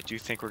always, I do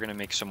think we're going to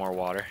make some more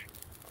water.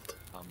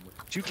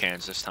 With 2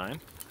 cans this time.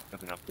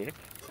 Of an update.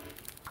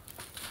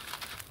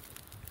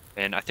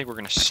 And I think we're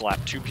going to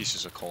slap 2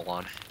 pieces of coal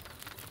on.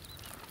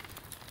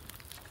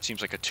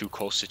 Seems like a 2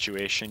 coal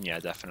situation. Yeah,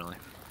 definitely.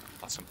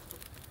 Awesome.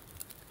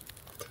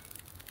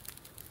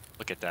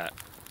 Look at that.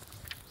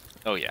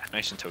 Oh yeah,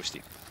 nice and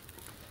toasty.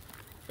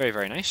 Very,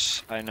 very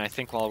nice. And I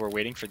think while we're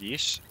waiting for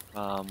these,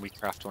 we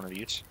craft one of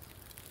these.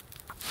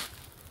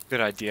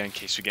 Good idea in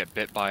case we get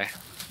bit by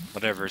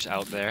whatever's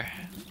out there.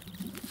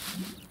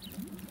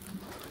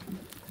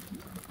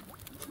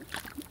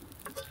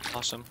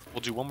 Awesome.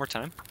 We'll do one more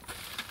time.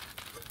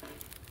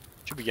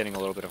 Should be getting a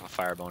little bit of a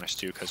fire bonus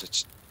too, because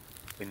it's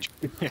been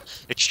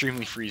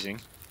extremely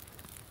freezing.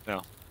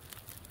 No.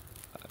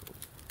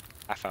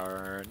 Half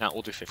hour. No,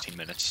 we'll do 15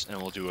 minutes, and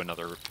we'll do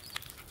another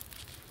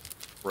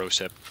row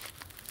sip.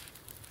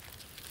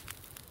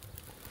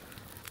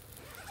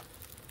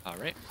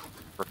 Alright.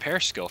 Repair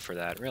skill for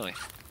that, really.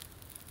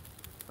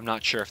 I'm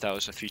not sure if that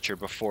was a feature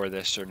before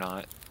this or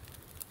not.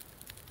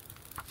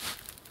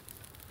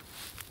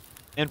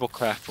 And we'll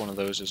craft one of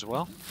those as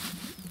well.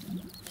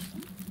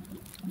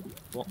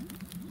 Cool.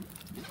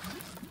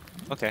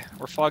 Okay,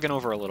 we're fogging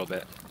over a little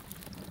bit.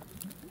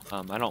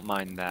 I don't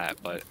mind that,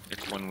 but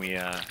it's when we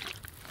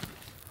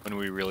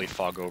really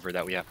fog over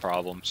that we have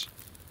problems.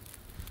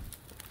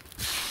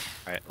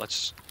 Alright,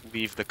 let's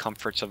leave the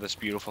comforts of this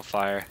beautiful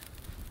fire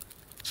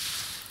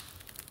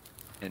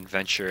and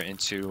venture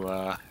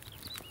into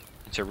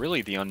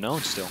really the unknown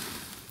still.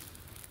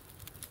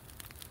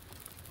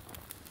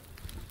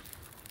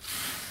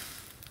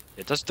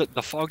 It does.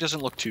 The fog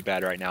doesn't look too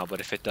bad right now, but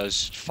if it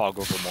does fog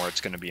over more,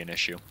 it's going to be an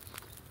issue.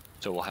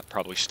 So we'll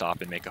probably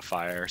stop and make a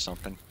fire or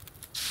something,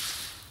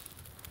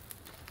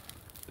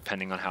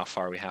 depending on how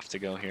far we have to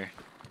go here.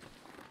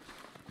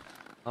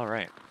 All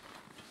right,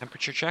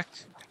 temperature check,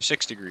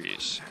 6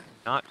 degrees.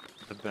 Not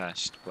the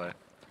best, but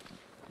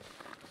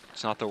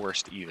it's not the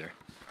worst either.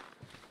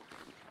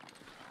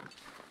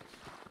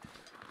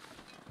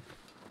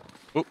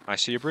 Oh, I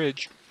see a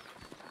bridge.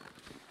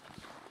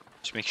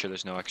 Just make sure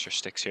there's no extra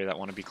sticks here that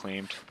want to be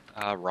claimed.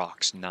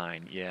 Rocks,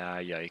 9.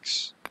 Yeah,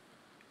 yikes.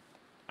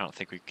 I don't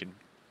think we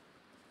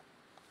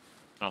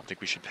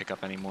should pick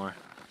up any more.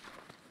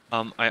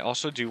 I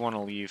also do want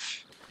to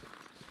leave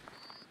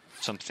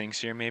some things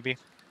here, maybe.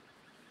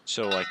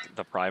 So, like,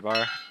 the pry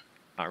bar,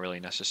 not really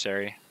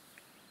necessary.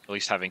 At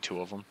least having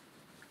 2 of them.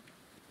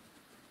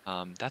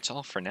 That's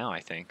all for now, I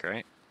think,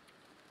 right?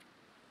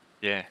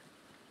 Yeah.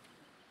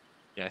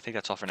 Yeah, I think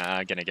that's all for now.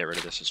 I'm gonna get rid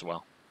of this as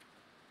well.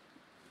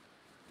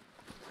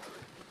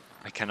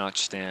 I cannot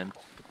stand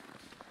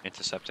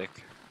antiseptic.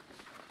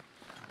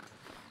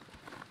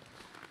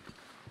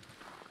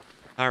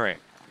 Alright.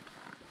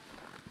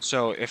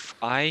 So, if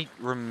I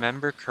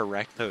remember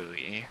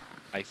correctly,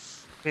 I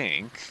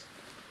think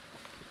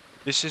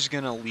this is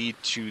gonna lead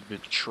to the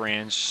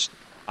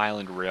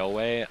Trans-Island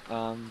Railway,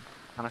 kind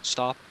of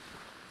stop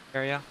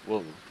area.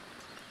 Whoa.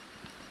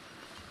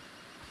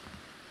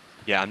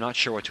 Yeah, I'm not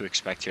sure what to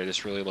expect here.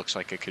 This really looks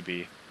like it could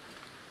be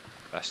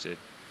infested.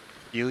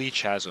 Ely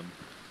Chasm.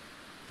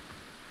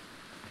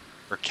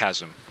 Or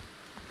Chasm.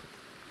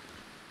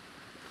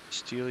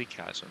 Steely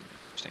Chasm.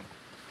 Interesting.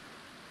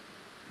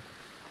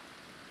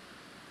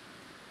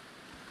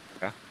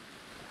 Okay.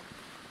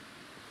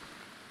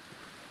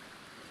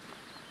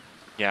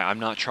 Yeah, I'm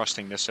not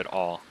trusting this at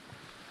all.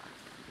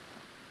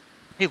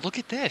 Hey, look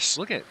at this.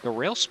 Look at the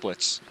rail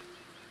splits.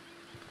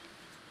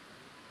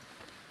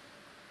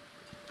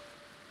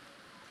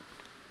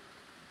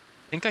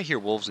 I think I hear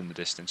wolves in the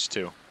distance,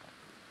 too.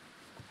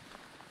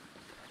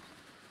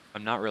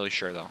 I'm not really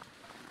sure, though.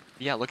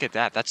 Yeah, look at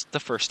that. That's the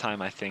first time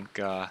I think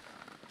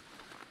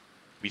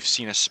we've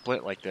seen a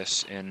split like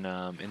this in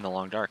the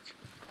Long Dark,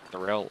 the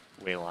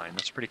railway line.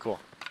 That's pretty cool.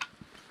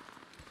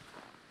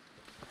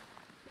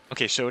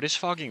 Okay, so it is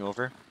fogging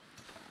over.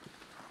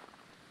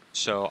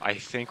 So I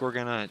think we're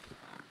gonna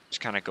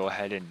just kind of go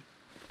ahead and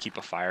keep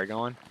a fire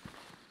going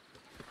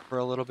for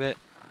a little bit.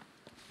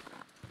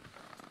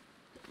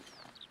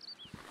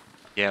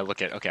 Yeah,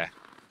 look at, okay.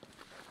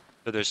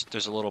 So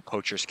there's a little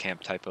poacher's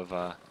camp type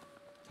of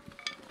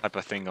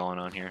thing going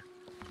on here.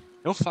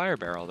 No fire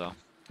barrel though.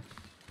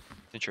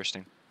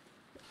 Interesting.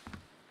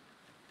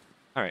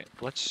 All right,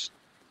 let's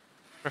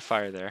put a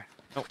fire there.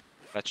 Nope,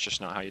 that's just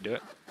not how you do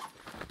it.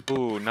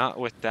 Ooh, not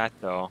with that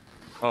though.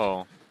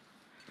 Oh,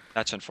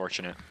 that's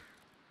unfortunate.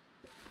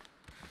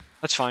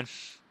 That's fine.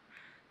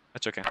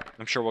 That's okay.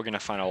 I'm sure we're gonna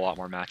find a lot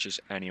more matches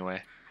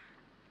anyway.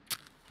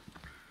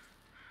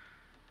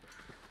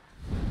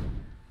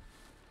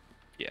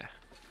 Yeah.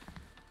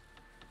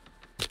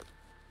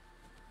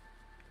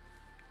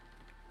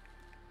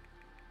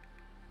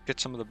 Get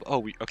some of the... Oh,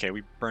 we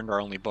burned our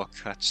only book.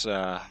 That's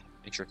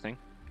interesting.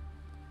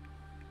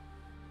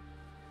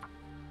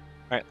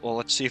 Alright, well,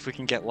 let's see if we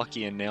can get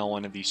lucky and nail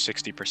one of these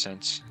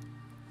 60%.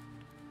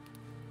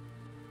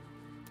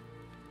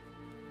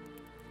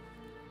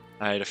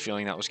 I had a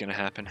feeling that was gonna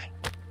happen.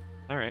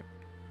 All right.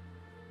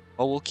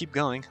 Well, we'll keep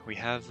going. We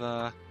have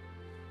the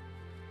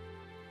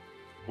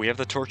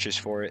torches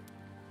for it.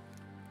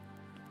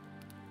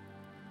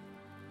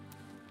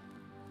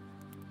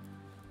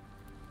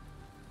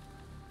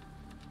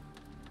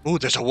 Oh,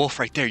 there's a wolf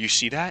right there. You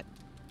see that?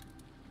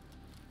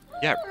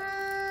 Yeah,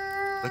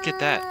 look at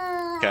that.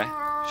 Okay,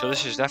 so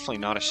this is definitely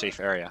not a safe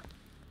area.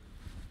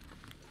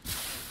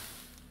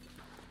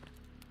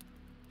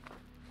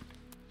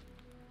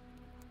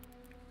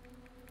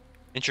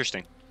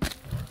 Interesting.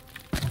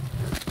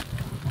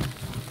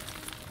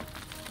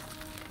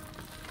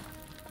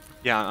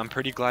 Yeah, I'm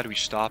pretty glad we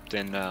stopped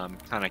and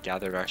kind of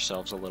gathered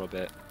ourselves a little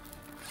bit.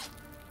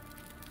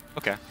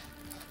 Okay.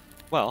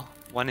 Well,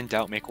 when in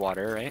doubt, make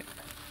water, right?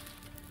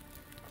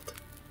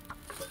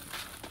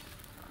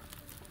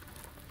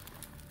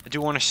 I do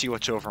want to see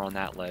what's over on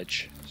that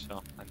ledge,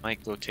 so I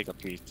might go take a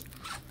peek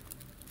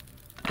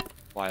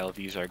while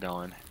these are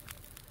going.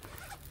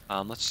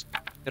 Let's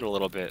hit a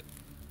little bit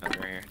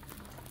over here.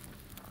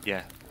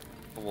 Yeah,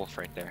 a wolf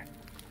right there.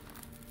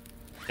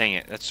 Dang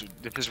it, this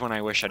is when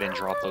I wish I didn't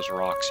drop those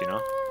rocks, you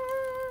know?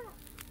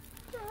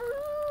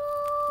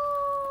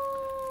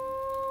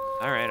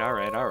 Alright,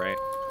 alright, alright.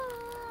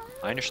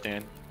 I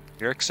understand.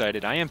 You're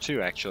excited. I am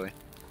too, actually.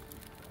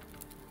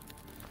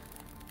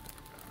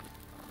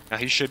 Now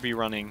he should be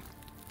running.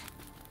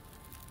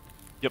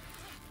 Yep.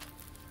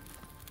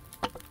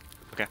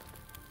 Okay.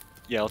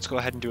 Yeah, let's go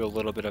ahead and do a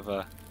little bit of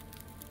a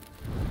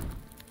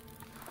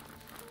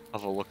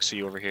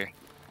look-see over here.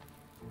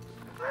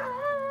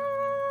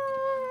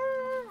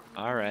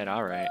 Alright,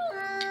 alright.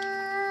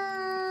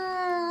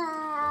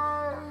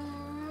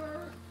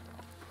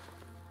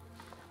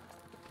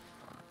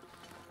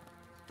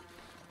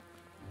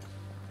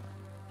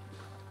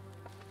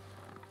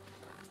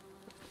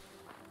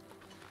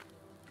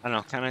 I don't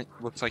know, kind of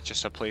looks like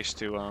just a place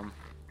to, a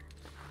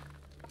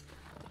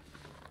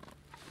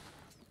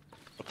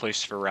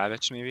place for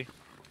rabbits, maybe?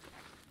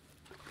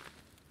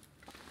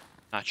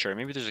 Not sure,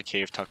 maybe there's a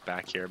cave tucked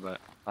back here, but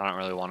I don't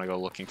really want to go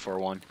looking for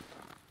one.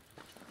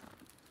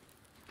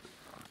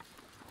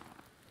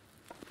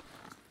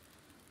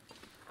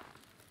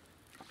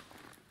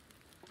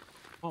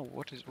 Oh,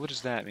 what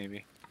is that,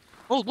 maybe?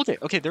 Oh, look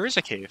at, okay, there is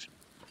a cave.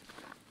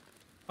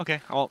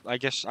 Okay, well, I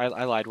guess I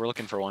lied, we're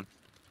looking for one.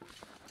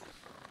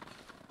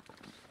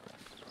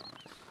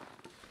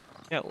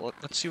 Yeah, well,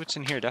 let's see what's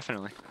in here,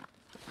 definitely.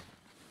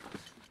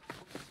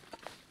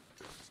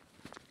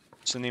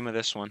 What's the name of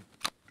this one?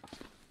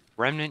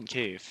 Remnant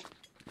Cave.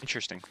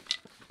 Interesting.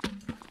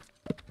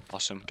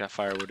 Awesome, got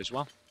firewood as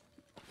well.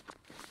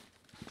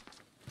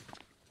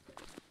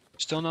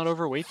 Still not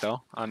overweight,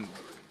 though. I'm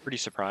pretty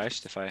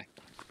surprised, if I'm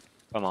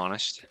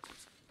honest.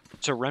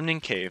 It's a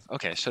Remnant Cave.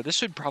 Okay, so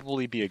this would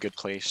probably be a good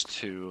place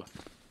to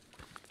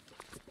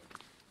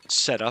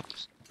set up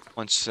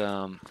once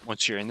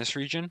you're in this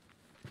region.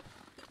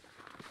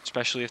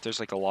 Especially if there's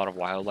like a lot of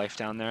wildlife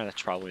down there,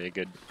 that's probably a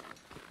good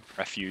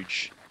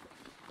refuge.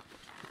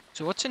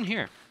 So what's in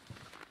here?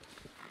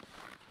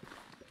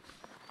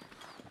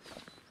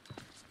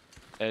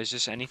 Is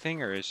this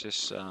anything, or is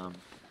this I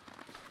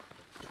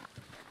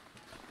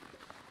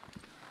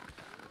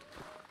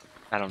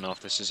don't know if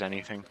this is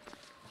anything.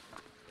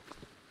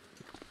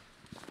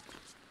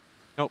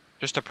 Nope,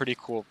 just a pretty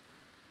cool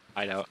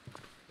hideout.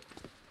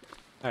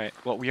 Alright,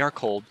 well, we are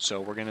cold, so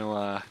we're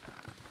gonna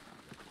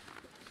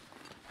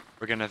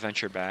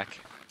venture back.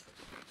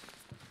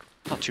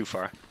 Not too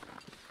far.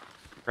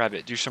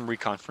 Rabbit, do some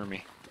recon for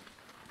me.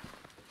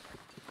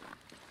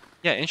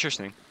 Yeah,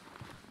 interesting.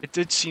 It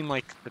did seem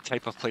like the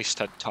type of place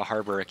to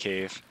harbor a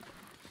cave.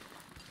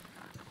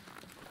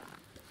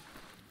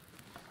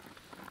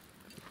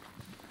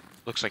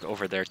 Looks like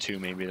over there too,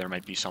 maybe there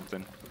might be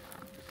something.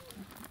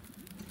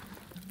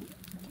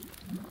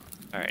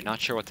 Alright, not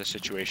sure what the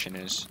situation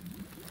is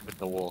with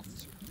the wolf,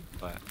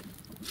 but...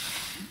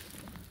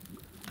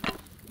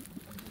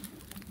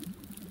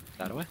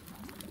 that away?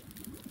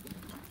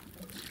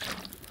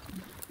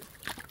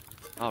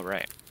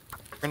 Alright.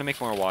 We're gonna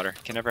make more water.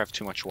 Can never have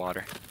too much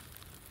water.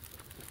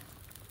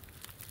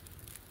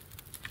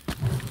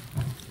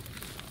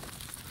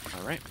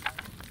 Alright.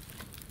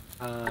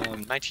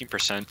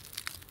 19%.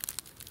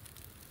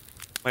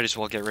 Might as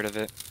well get rid of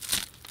it.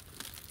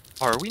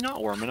 Oh, are we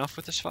not warm enough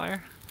with this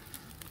fire?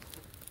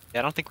 Yeah,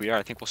 I don't think we are.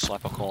 I think we'll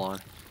slap a coal on.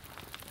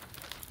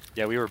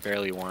 Yeah, we were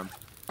barely warm.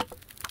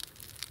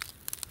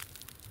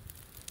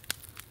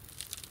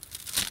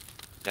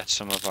 Got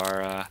some of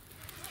our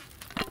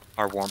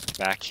warmth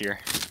back here.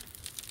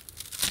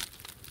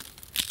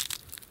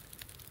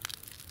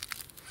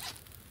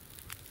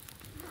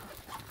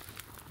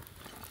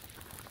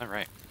 All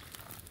right,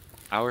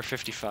 hour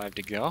 55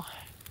 to go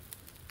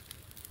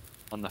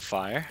on the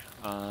fire.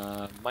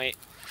 Might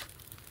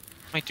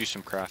do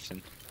some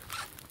crafting.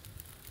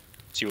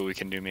 See what we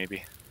can do,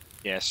 maybe.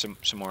 Yeah, some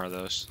more of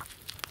those.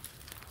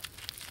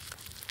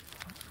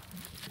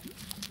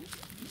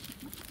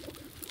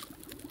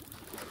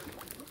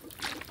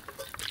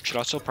 Should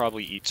also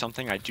probably eat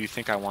something. I do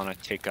think I want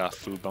to take a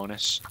food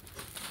bonus.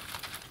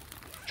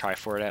 Try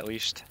for it at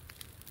least.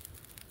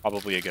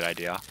 Probably a good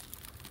idea.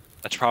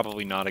 That's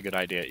probably not a good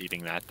idea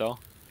eating that though.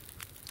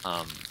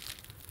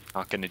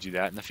 Not gonna do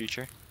that in the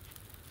future.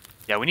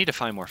 Yeah, we need to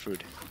find more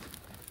food.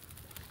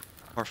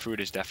 More food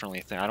is definitely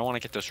a thing. I don't want to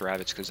get those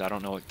rabbits because I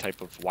don't know what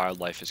type of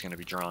wildlife is going to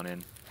be drawn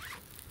in.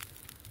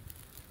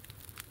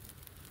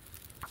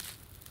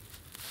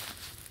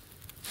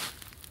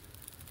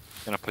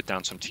 Gonna put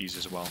down some teas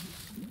as well.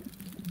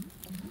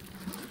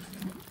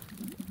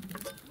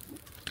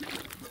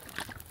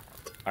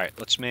 All right,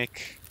 let's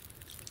make.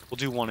 We'll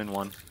do 1 and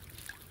 1.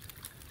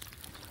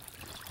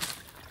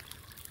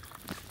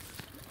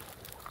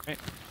 All right,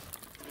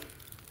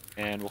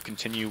 and we'll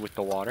continue with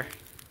the water.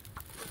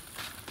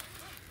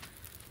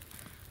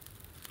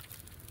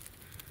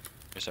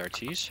 Here's our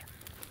teas.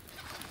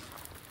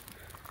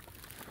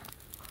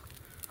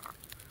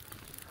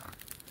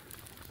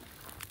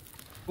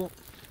 Cool.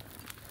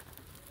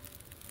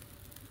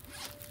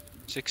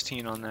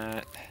 16 on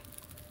that.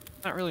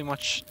 Not really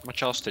much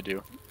else to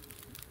do.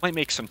 Might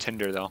make some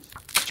tinder though.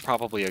 It's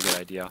probably a good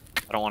idea.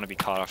 I don't want to be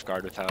caught off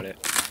guard without it.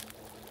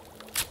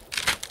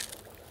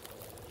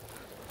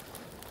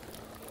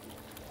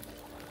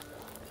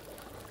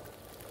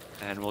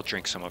 And we'll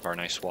drink some of our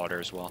nice water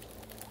as well.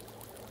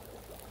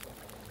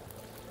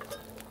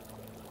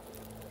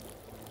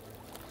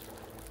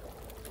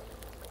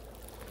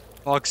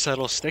 Fog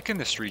settles thick in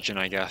this region,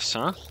 I guess,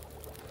 huh?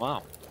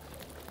 Wow.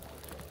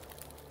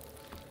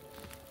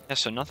 Yeah,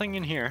 so nothing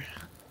in here.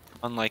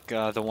 Unlike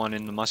the one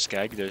in the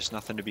Muskeg, there's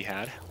nothing to be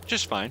had, which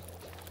is fine.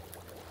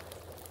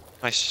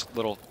 Nice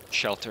little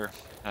shelter,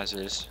 as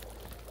is.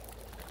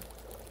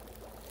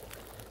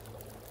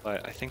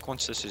 But I think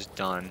once this is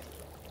done...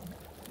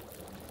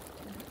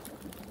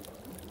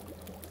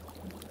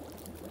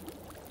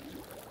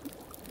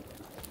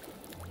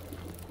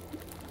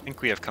 I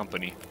think we have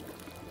company.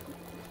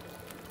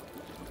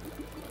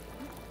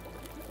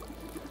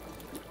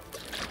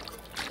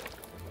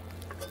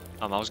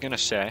 I was gonna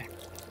say...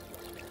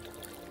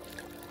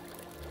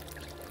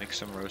 Make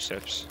some rose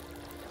hips.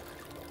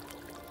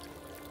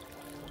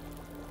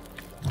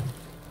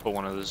 Put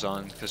one of those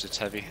on, because it's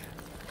heavy.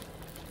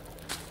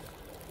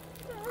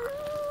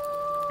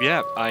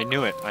 Yeah, I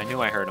knew it. I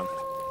knew I heard him.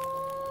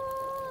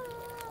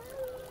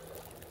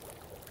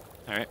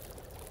 Alright.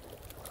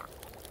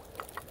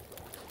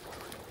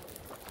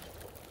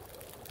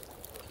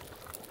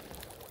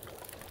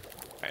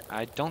 Alright,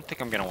 I don't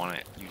think I'm gonna want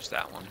to use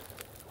that one.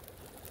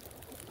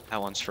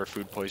 That one's for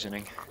food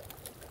poisoning.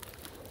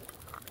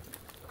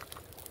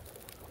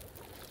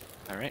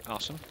 Alright,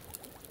 awesome.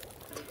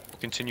 We'll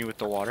continue with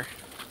the water.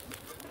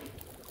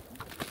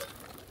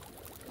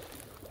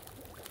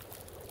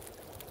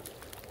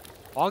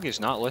 Fog is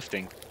not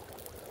lifting.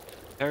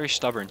 Very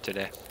stubborn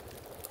today.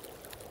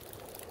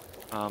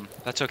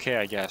 That's okay,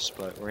 I guess,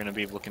 but we're gonna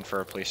be looking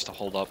for a place to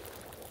hold up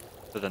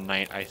for the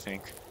night, I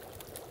think.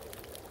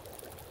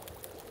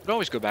 We'd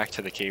always go back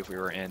to the cave we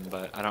were in,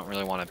 but I don't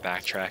really want to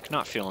backtrack.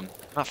 Not feeling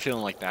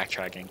like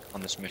backtracking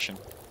on this mission.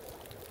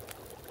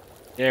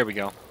 There we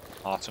go.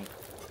 Awesome.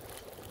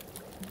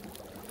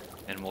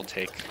 And we'll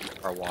take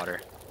our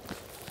water.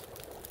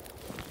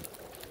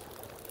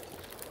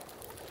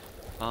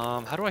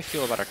 How do I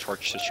feel about our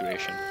torch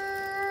situation?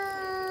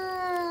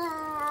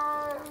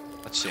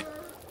 Let's see.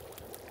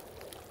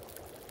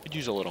 Could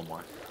use a little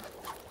more.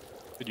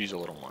 Could use a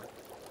little more.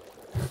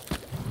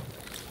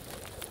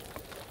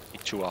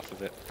 Need 2 off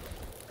of it.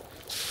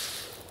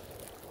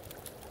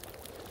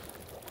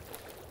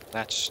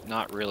 That's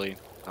not really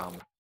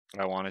what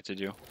I wanted to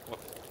do.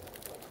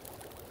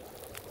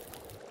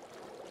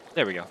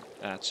 There we go.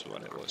 That's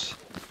what it was.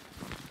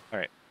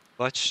 Alright,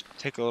 let's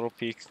take a little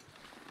peek.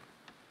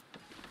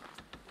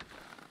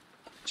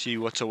 See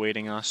what's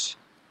awaiting us.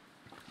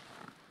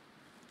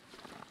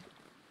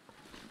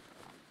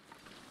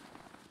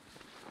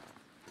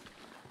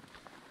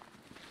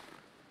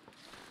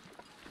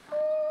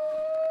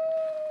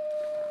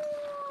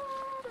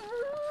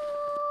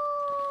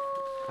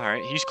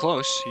 Alright, he's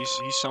close. He's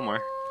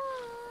somewhere.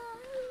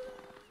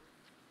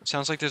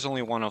 Sounds like there's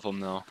only one of them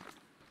though.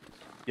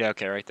 Yeah,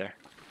 okay, right there.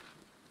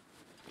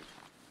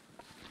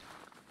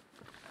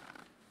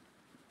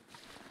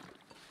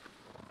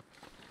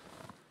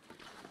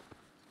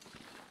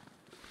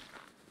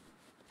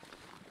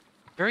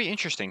 Very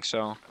interesting.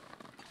 So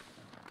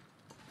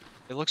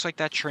it looks like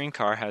that train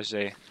car has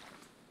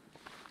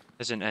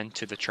an end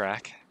to the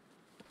track.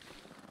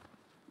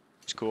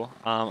 It's cool.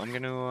 I'm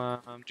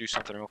gonna do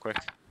something real quick.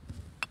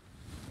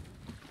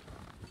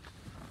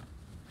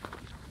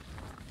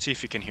 See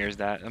if he can hear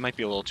that. That might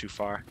be a little too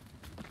far.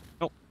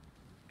 Nope.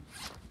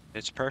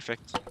 It's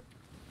perfect.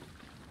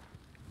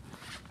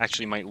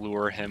 Actually might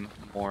lure him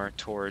more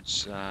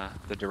towards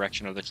the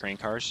direction of the train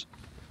cars.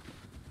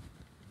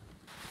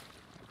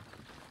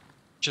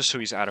 Just so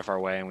he's out of our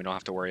way and we don't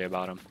have to worry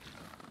about him.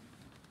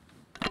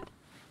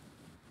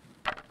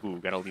 Ooh,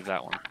 gotta leave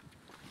that one.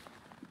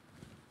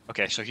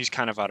 Okay, so he's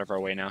kind of out of our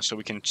way now, so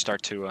we can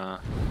start to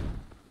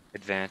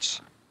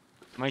advance.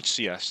 Might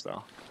see us,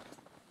 though.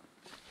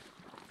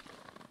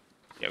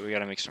 Yeah, we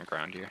gotta make some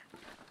ground here.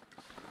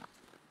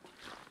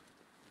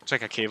 Looks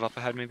like a cave up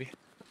ahead, maybe?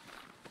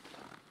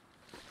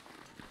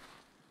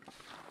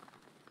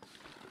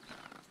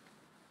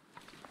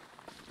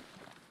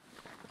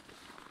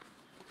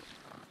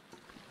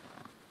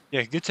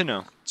 Yeah, good to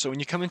know. So when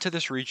you come into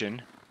this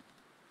region,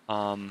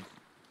 um,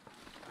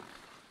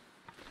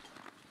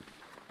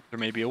 there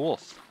may be a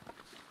wolf.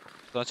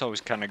 So that's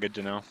always kind of good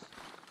to know.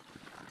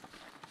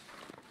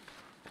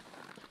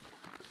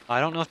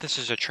 I don't know if this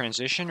is a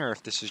transition or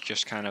if this is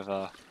just kind of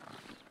a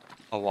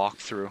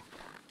walkthrough.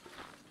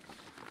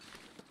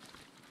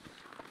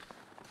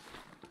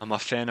 I'm a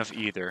fan of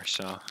either,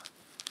 so. How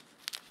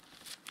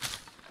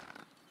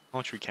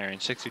much are we carrying?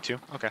 62?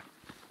 Okay.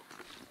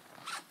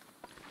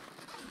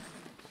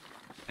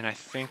 And I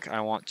think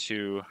I want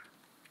to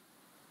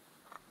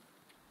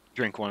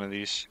drink one of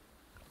these.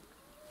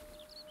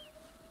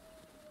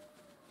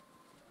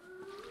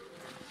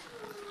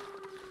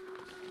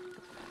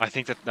 I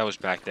think that was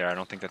back there. I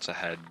don't think that's a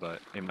head,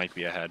 but it might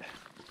be a head.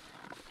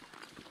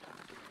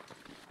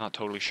 Not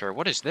totally sure.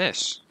 What is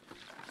this?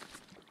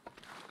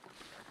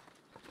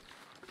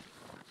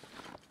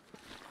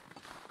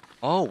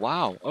 Oh,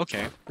 wow.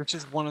 Okay. This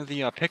is one of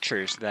the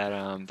pictures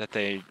that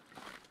they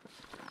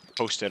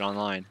posted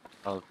online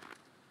of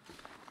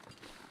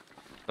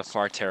the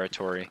far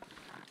territory.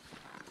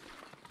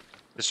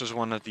 This was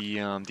one of the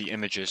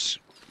images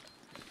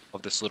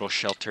of this little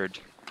sheltered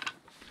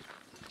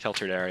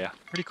area.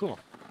 Pretty cool.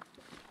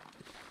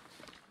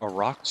 A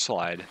rock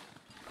slide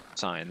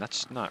sign.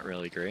 That's not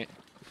really great.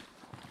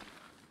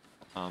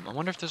 I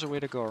wonder if there's a way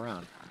to go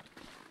around.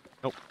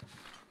 Nope.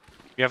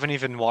 We haven't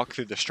even walked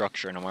through the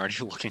structure and I'm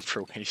already looking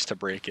for ways to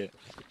break it.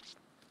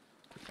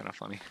 Kind of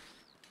funny.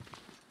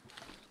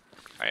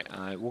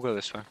 Alright, we'll go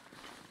this way.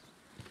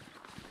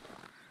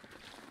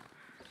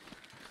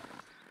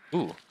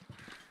 Ooh.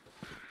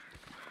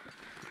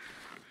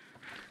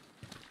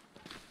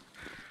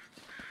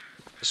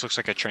 This looks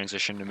like a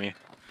transition to me.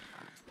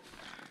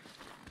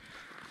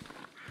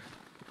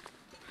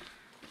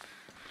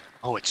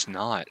 Oh, it's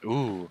not.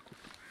 Ooh.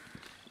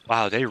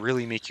 Wow, they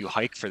really make you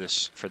hike for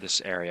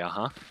this area,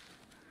 huh?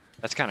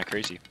 That's kind of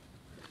crazy.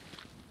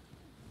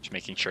 Just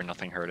making sure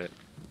nothing hurt it.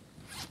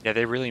 Yeah,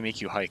 they really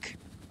make you hike.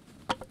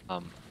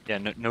 Yeah,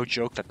 no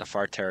joke that the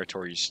far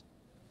territory's,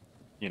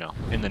 you know,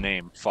 in the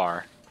name,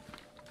 far.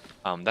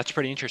 That's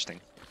pretty interesting.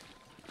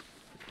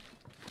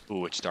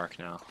 Ooh, it's dark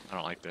now. I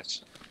don't like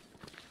this.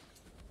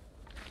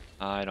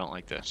 I don't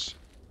like this.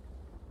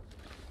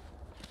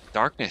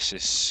 Darkness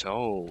is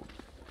so...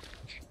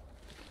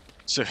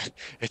 So,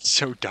 it's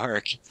so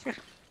dark.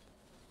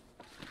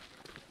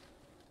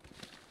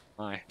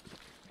 My. I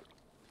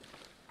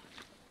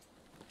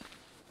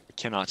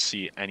cannot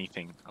see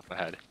anything up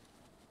ahead.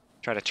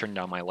 Try to turn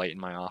down my light in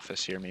my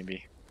office here,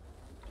 maybe.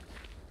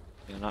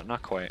 Yeah,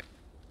 not quite.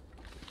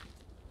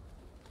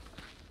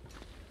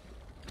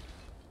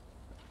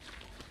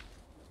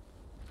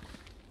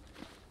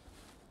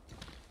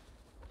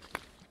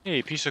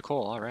 Hey, piece of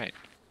coal, alright.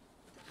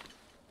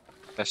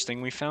 Best thing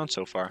we found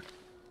so far.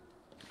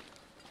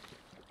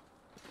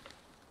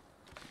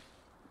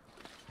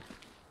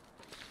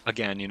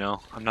 Again, you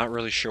know, I'm not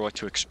really sure what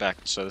to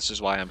expect, so this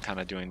is why I'm kind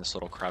of doing this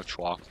little crouch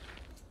walk.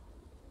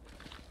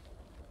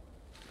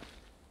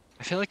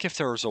 I feel like if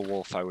there was a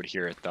wolf, I would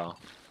hear it, though.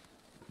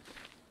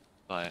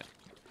 But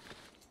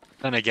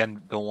then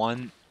again, the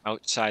one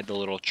outside the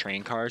little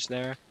train cars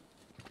there,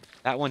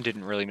 that one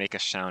didn't really make a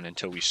sound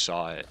until we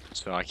saw it,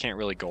 so I can't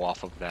really go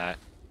off of that.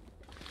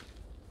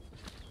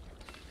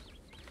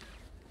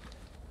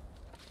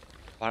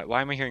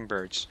 Why am I hearing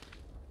birds?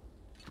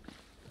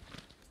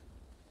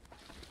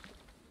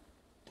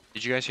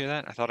 Did you guys hear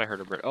that? I thought I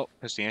heard a bird. Oh,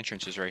 because the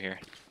entrance is right here.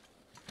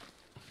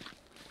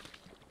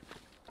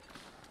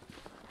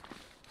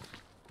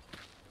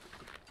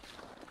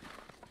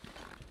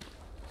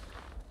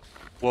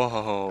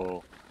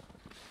 Whoa,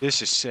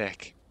 this is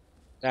sick.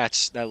 That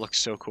looks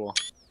so cool.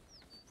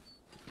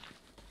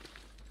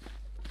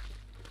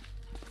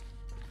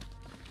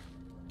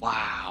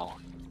 Wow.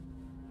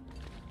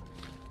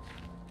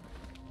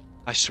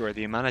 I swear,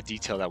 the amount of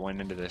detail that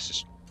went into this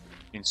is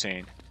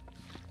insane.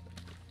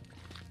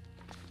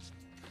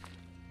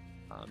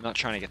 I'm not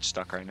trying to get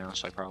stuck right now,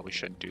 so I probably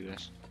shouldn't do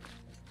this.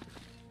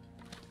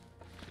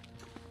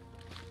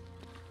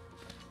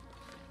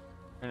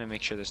 Trying to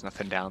make sure there's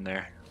nothing down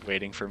there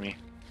waiting for me.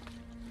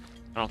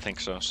 I don't think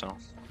so, so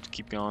let's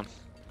keep going.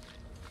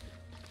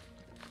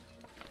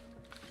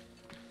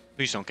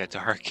 Please don't get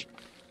dark.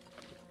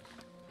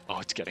 Oh,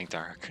 it's getting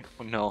dark.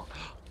 Oh no.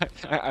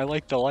 I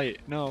like the light.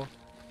 No.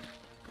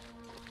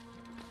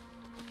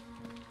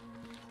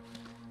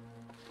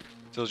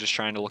 Still just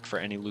trying to look for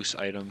any loose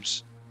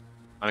items.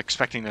 I'm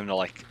expecting them to,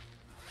 like,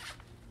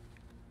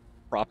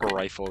 prop a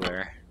rifle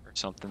there or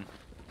something.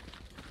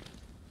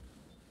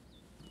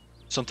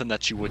 Something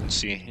that you wouldn't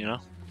see, you know?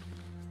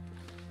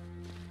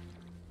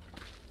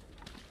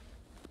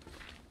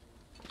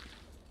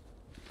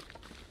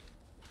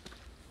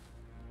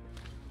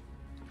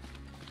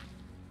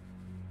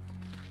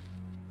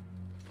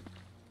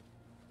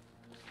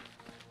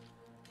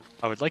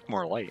 I would like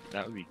more light.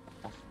 That would be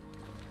cool.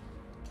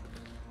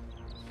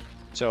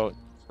 So,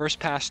 first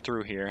pass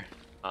through here,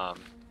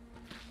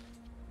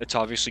 it's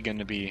obviously going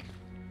to be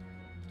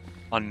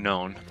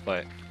unknown,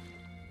 but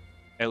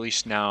at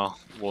least now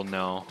we'll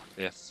know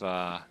if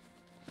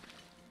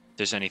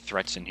there's any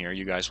threats in here,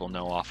 you guys will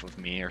know off of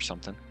me or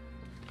something.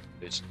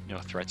 There's no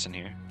threats in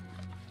here.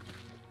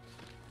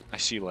 I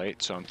see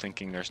light, so I'm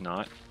thinking there's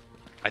not.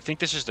 I think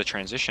this is the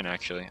transition,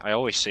 actually. I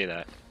always say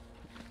that.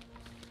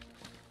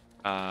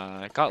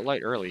 It got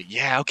light early.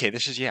 Yeah, okay,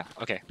 this is, yeah,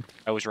 okay.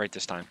 I was right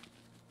this time.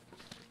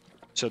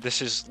 So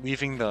this is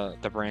leaving the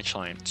branch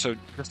line. So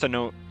just a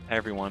note,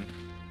 everyone,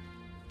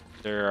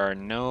 there are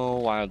no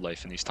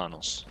wildlife in these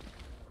tunnels,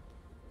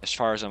 as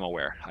far as I'm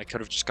aware. I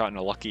could have just gotten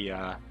a lucky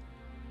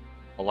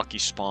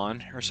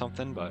spawn or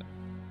something, but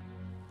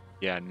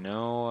yeah,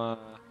 no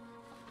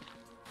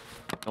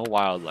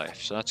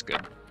wildlife, so that's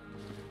good.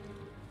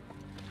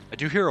 I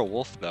do hear a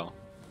wolf though.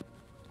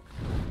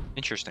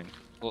 Interesting.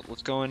 Well,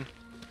 let's go in.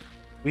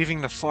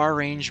 Leaving the far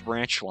range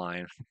branch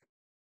line.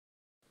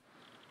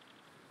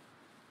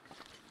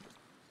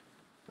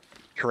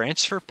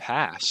 Transfer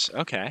pass.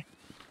 Okay.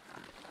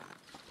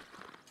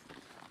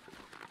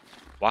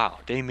 Wow,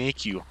 they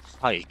make you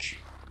hike.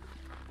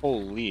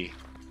 Holy.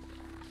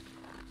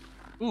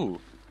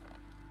 Ooh,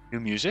 new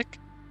music?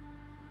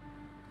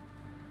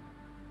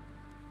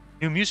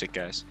 New music,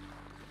 guys.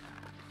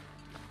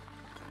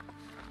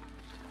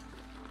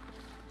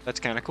 That's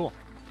kind of cool.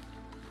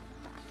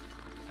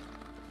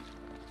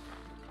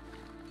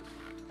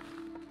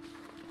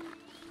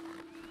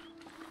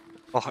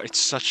 Oh, it's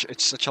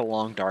such a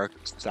long dark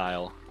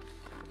style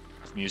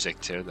of music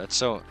too. That's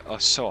so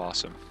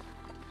awesome.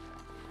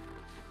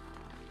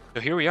 So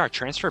here we are,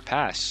 transfer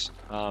pass.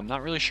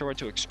 Not really sure what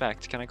to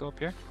expect. Can I go up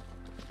here?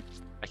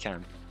 I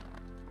can.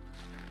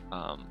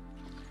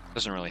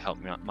 Doesn't really help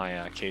me out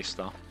my case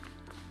though.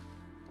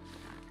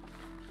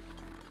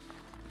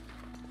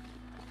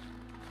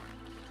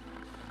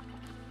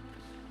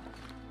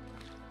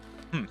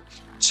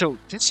 So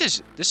this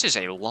is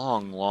a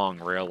long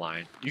rail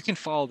line. You can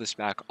follow this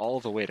back all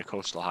the way to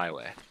Coastal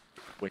Highway,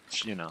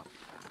 which, you know,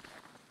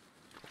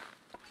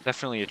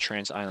 definitely a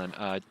trans island.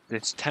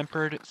 It's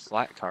tempered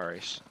flat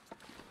cars.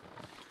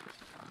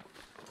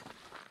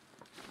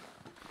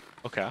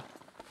 Okay.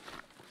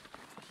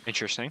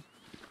 Interesting.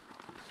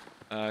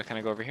 Can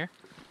I go over here?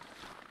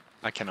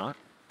 I cannot.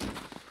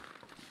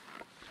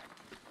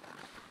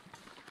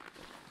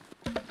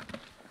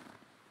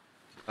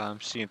 I'm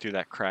seeing through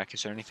that crack.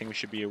 Is there anything we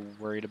should be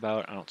worried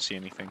about? I don't see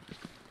anything.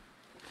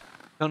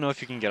 Don't know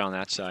if you can get on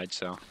that side,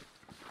 so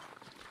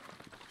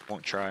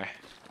won't try.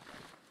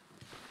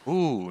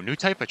 Ooh, new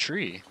type of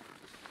tree.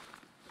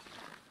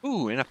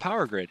 Ooh, in a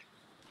power grid.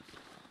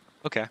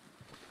 Okay.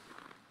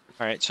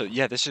 All right, so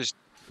yeah, this is,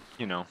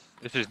 you know,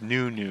 this is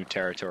new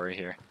territory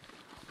here.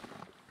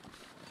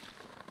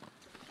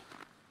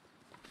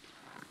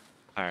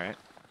 All right.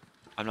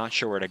 I'm not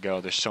sure where to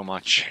go. There's so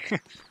much.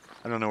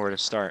 I don't know where to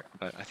start,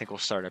 but I think we'll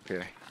start up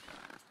here.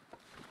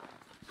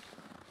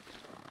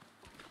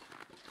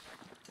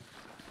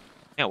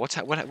 Yeah, what's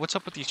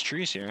up with these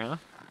trees here, huh?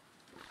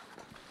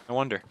 I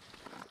wonder.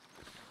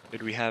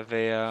 Did we have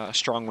a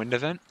strong wind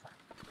event?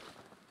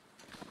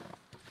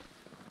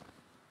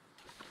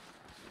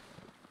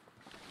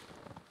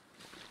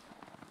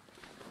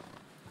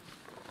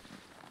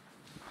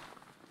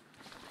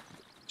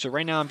 So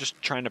right now I'm just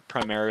trying to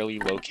primarily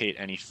locate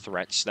any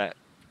threats that,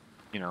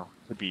 you know,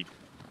 could be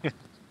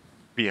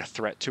be a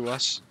threat to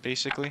us,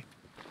 basically.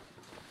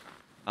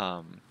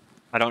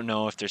 I don't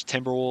know if there's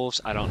timber wolves.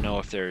 I don't know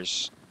if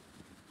there's,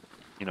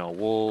 you know,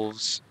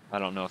 wolves. I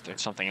don't know if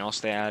there's something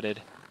else they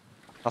added.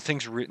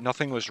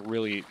 Nothing was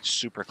really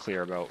super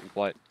clear about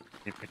what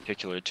in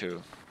particular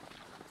to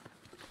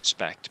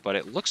expect, but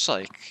it looks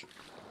like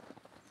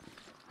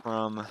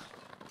from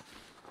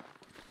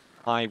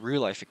my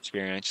real life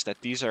experience that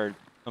these are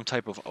some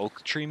type of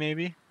oak tree,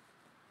 maybe.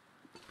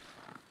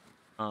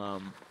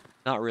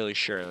 Not really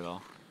sure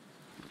though.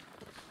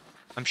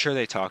 I'm sure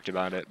they talked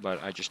about it, but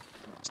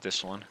it's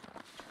this one.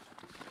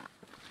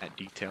 That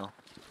detail.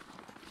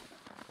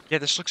 Yeah,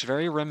 this looks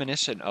very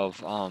reminiscent of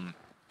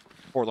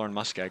Forlorn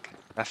Muskeg,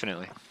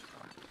 definitely.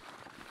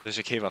 There's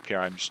a cave up here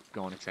I'm just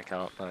going to check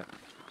out, but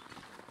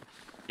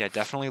yeah,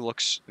 definitely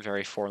looks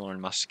very Forlorn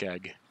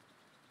Muskeg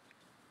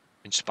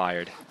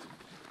inspired.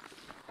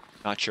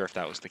 Not sure if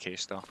that was the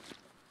case though.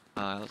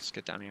 Let's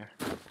get down here.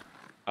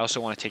 I also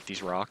want to take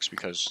these rocks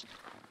because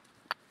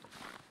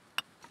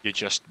you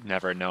just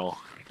never know.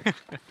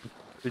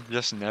 You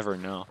just never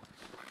know.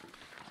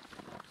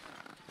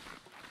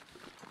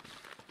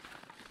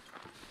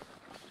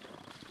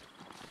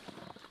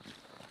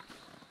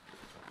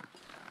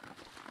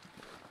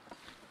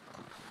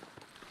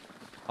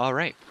 All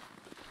right,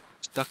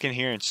 stuck in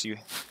here and see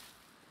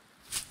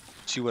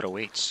what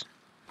awaits.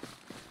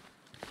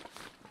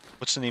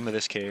 What's the name of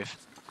this cave?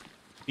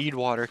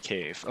 Feedwater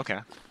Cave. Okay.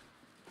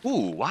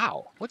 Ooh,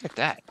 wow! Look at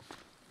that.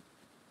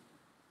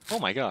 Oh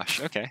my gosh.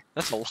 Okay,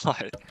 that's a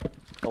lot.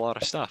 A lot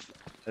of stuff.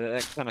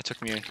 That kind of took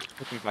me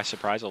by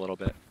surprise a little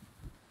bit.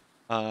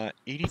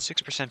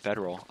 86%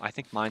 bedroll. I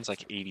think mine's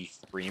like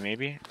 83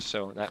 maybe,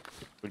 so that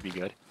would be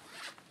good.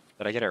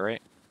 Did I get it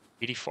right?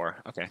 84.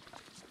 Okay.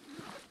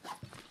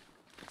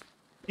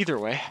 Either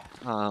way,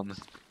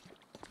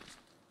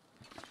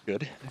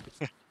 good.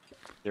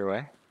 Either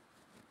way.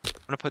 I'm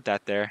gonna put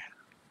that there.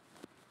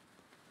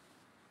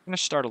 gonna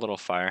start a little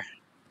fire.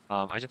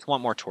 I just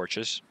want more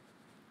torches,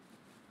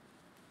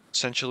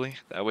 essentially.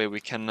 That way we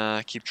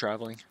can keep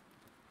traveling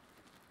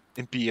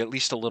and be at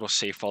least a little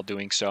safe while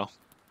doing so.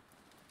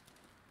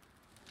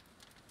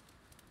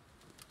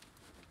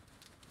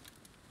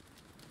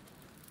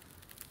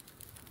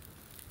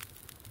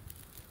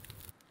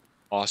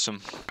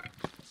 Awesome.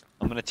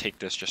 I'm gonna take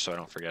this just so I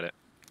don't forget it.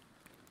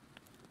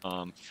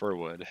 Fir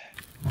wood.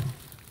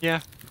 Yeah,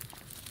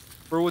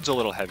 fir wood's a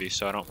little heavy,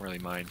 so I don't really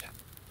mind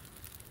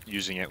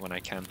using it when I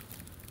can.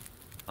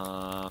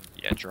 Yeah,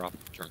 drop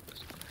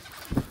this.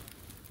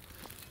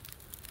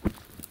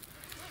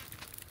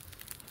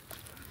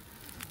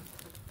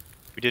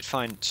 We did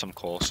find some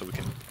coal, so we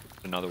can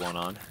put another one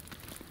on.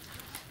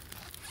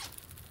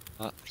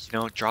 You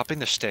know, dropping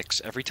the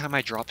sticks. Every time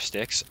I drop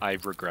sticks, I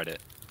regret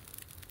it.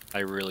 I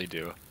really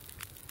do.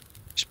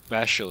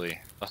 Especially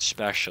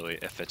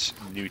if it's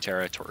new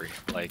territory,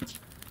 like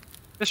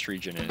this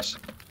region is.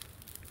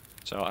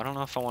 So I don't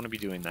know if I want to be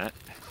doing that.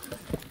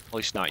 At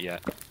least not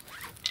yet.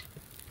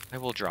 I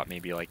will drop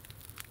maybe like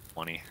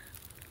 20,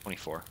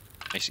 24.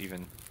 Nice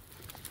even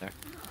there.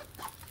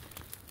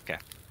 Okay.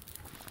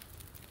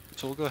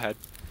 So we'll go ahead.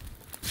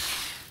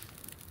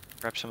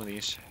 Grab some of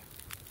these.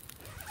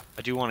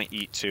 I do want to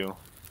eat too.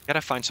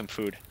 Gotta find some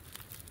food.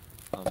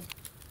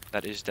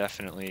 That is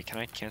definitely... Can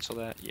I cancel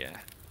that? Yeah.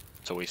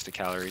 It's a waste of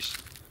calories.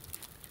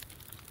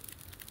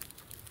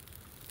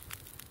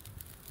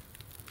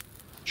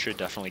 Should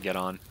definitely get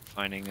on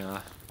finding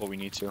what we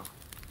need to.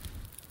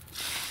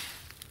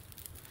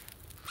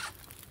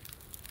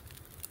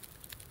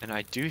 And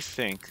I do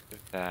think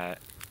that...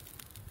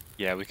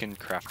 Yeah, we can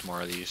craft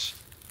more of these.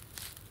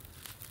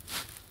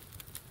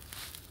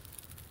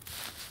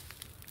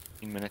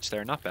 15 minutes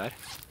there, not bad.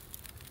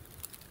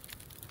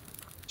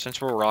 Since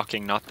we're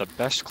rocking not the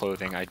best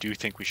clothing, I do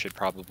think we should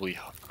probably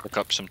hook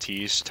up some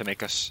teas to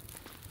make us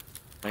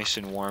nice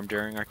and warm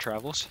during our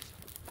travels.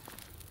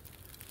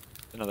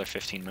 Another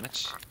 15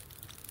 minutes.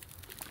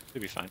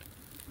 Should be fine.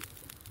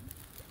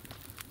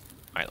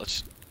 Alright,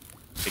 let's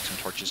take some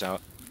torches out.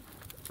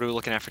 What are we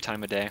looking at for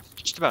time of day?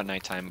 Just about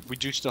nighttime. We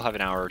do still have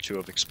an hour or two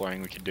of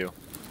exploring we can do.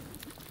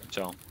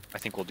 So, I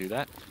think we'll do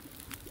that.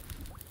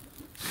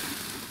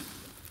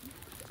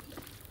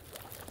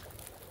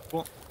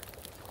 Cool.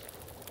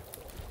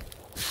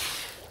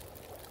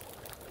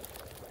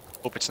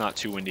 Hope it's not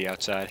too windy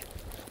outside.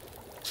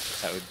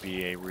 That would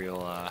be a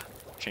real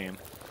shame.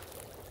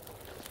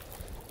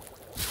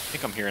 I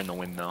think I'm hearing the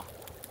wind though.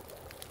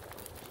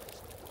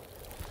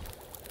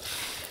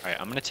 Alright,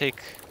 I'm gonna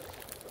take...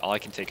 All I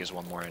can take is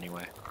one more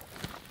anyway.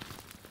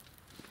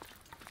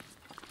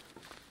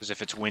 Because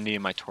if it's windy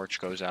and my torch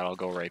goes out, I'll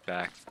go right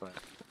back. But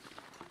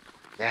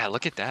yeah,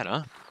 look at that,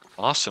 huh?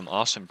 Awesome,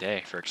 awesome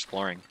day for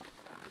exploring.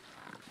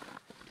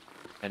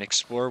 And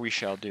explore we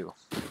shall do.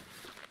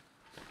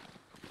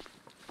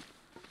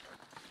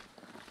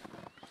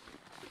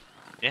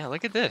 Yeah,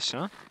 look at this,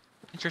 huh?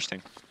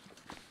 Interesting.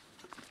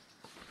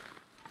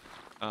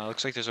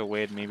 Looks like there's a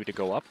way maybe to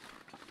go up.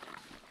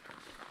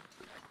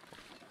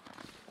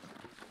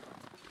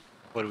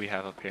 What do we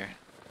have up here?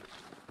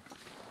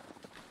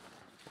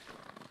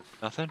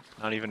 Nothing?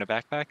 Not even a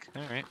backpack?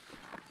 Alright.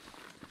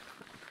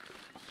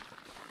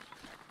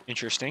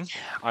 Interesting.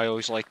 I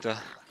always like the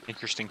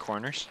interesting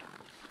corners.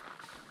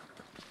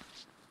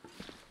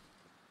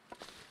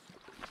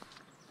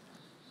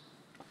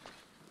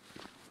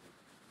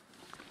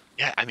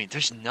 Yeah, I mean,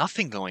 there's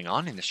nothing going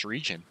on in this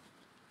region.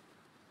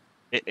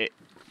 It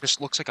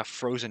just looks like a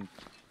frozen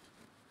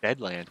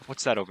bedland.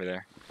 What's that over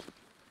there?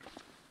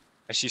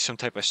 I see some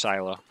type of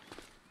silo.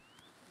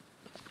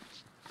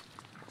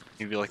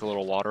 Maybe like a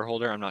little water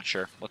holder? I'm not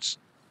sure. Let's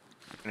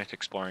finish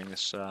exploring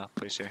this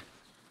place here.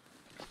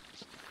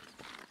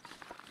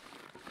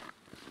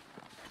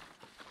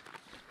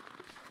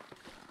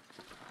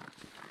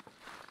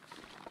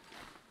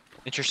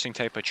 Interesting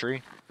type of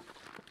tree.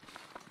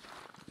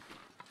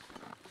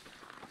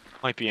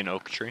 Might be an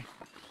oak tree.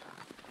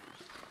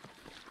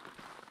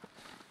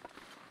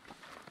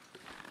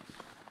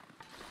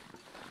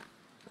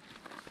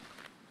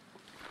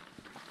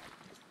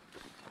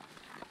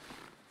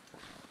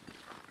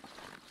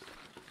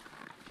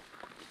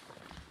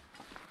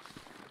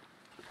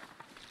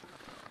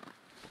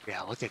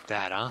 Yeah, look at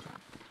that, huh?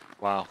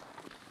 Wow.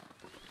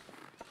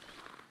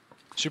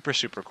 Super,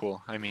 super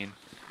cool. I mean...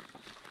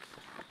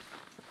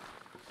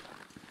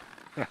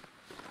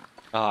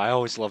 I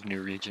always love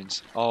new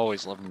regions.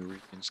 Always love new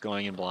regions.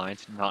 Going in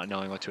blind, not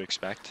knowing what to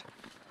expect.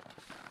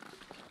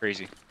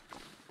 Crazy.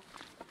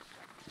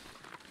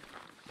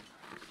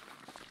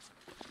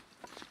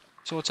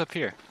 So what's up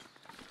here?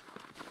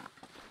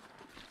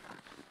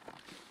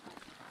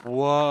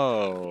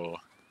 Whoa.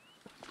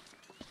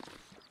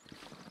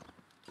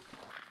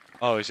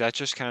 Oh, is that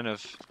just kind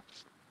of... Can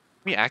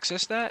we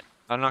access that?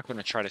 I'm not going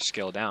to try to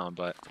scale down,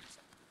 but...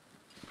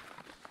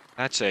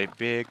 That's a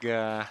big,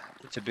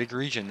 it's a big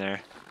region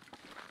there.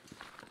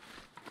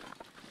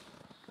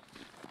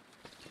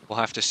 We'll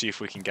have to see if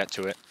we can get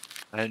to it.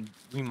 And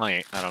we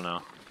might, I don't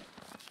know.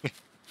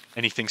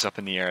 Anything's up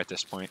in the air at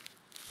this point.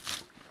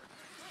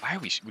 why are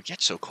we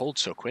get so cold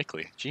so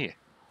quickly? Gee,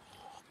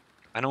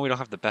 I know we don't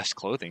have the best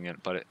clothing,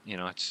 but you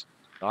know, it's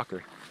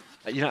soccer.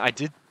 You know, I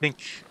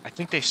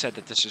think they said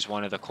that this is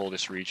one of the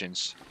coldest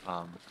regions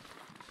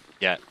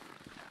yet.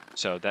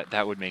 So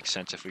that would make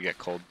sense if we get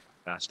cold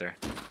faster.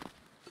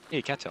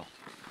 Hey, cattail.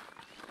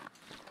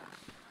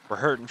 We're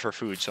hurting for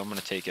food, so I'm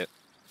gonna take it.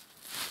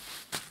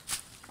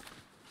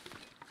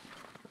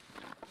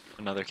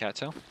 Another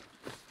cattail.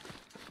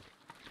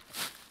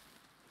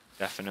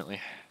 Definitely.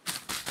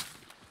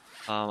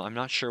 I'm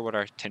not sure what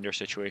our Tinder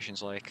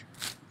situation's like.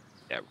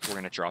 Yeah, we're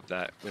gonna drop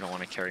that. We don't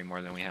want to carry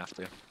more than we have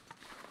to.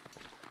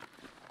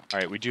 All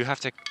right, we do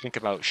have to think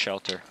about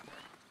shelter.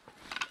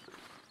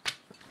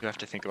 We have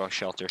to think about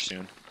shelter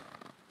soon.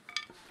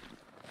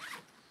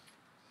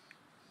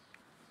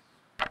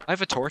 I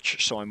have a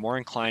torch, so I'm more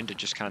inclined to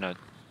just kind of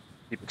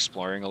keep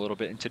exploring a little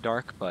bit into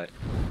dark, but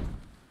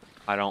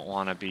I don't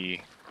want to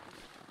be.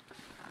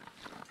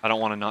 I don't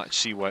want to not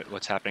see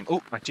what's happening.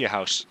 Oh, I see a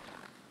house.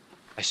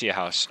 I see a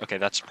house. Okay,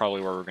 that's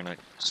probably where we're gonna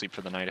sleep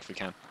for the night if we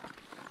can.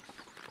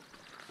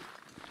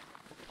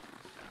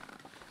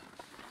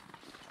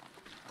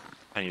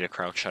 I need to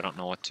crouch. I don't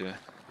know what to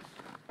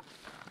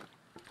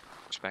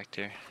expect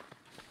here.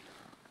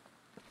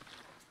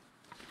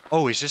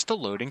 Oh, is this the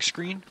loading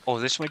screen? Oh,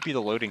 this might be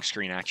the loading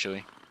screen,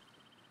 actually.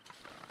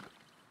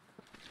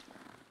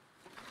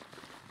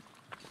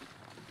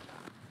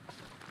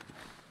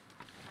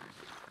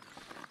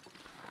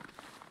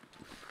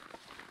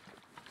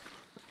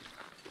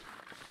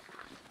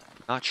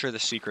 Not sure the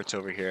secret's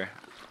over here.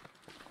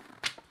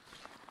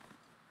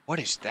 What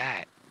is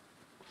that?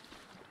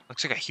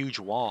 Looks like a huge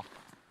wall.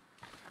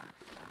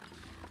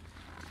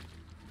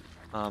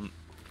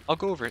 I'll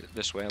go over it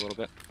this way a little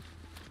bit.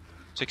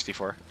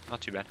 64,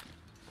 not too bad.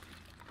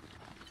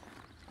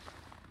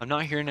 I'm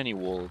not hearing any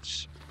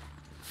wolves.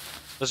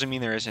 Doesn't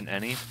mean there isn't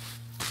any,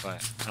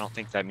 but I don't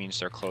think that means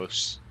they're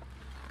close.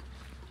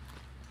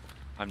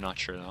 I'm not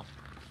sure though.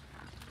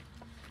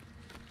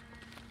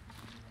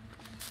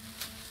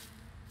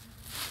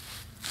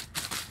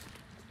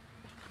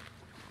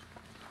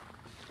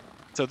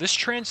 So this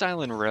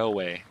Trans-Island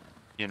Railway,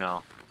 you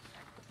know,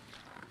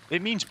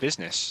 it means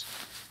business.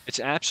 It's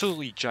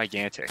absolutely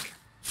gigantic.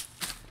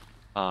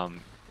 I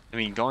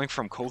mean, going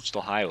from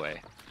Coastal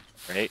Highway,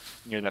 right,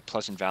 near that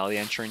Pleasant Valley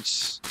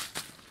entrance,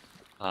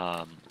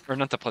 or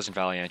not the Pleasant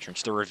Valley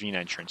entrance, the ravine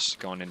entrance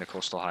going into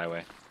Coastal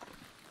Highway.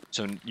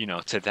 So, you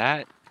know, to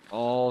that,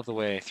 all the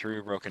way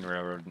through Broken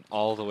Railroad, and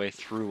all the way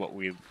through what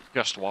we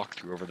just walked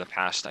through over the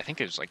past, I think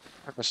it was like,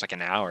 almost like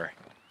an hour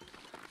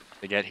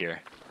to get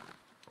here.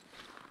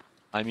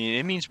 I mean,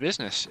 it means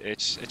business.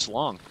 It's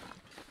long.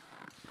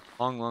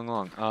 Long, long,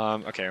 long.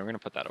 Okay, we're gonna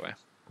put that away.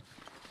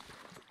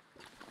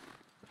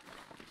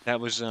 That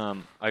was,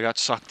 I got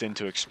sucked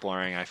into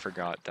exploring. I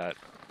forgot that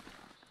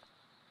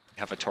we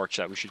have a torch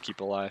that we should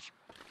keep alive.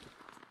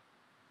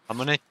 I'm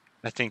gonna,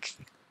 I think,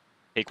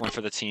 take one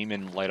for the team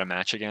and light a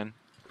match again.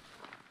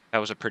 That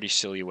was a pretty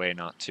silly way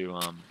not to,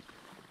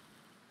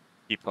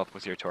 keep up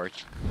with your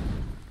torch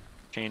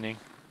chaining.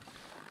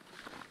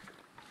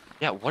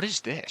 Yeah, what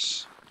is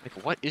this?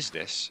 Like, what is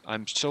this?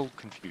 I'm so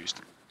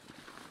confused.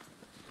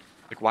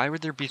 Like, why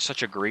would there be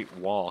such a great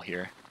wall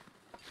here?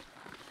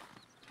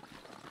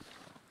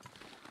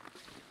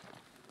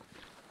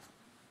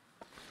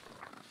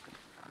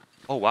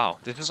 Oh, wow.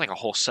 This is like a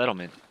whole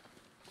settlement.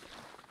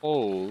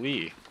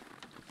 Holy.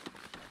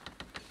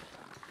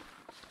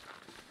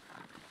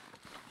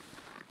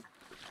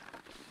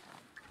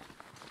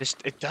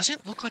 It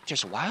doesn't look like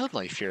there's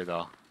wildlife here,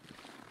 though.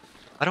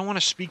 I don't want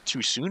to speak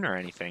too soon or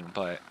anything,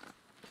 but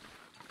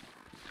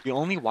the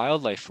only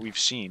wildlife we've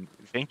seen,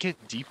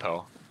 Vacant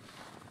Depot.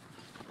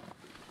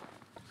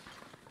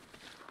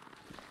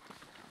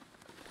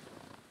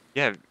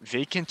 Yeah,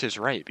 vacant is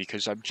right,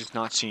 because I'm just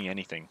not seeing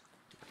anything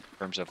in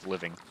terms of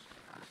living.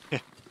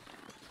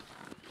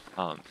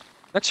 Um,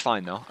 that's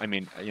fine, though. I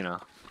mean, you know,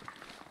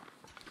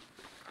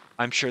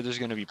 I'm sure there's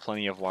going to be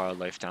plenty of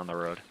wildlife down the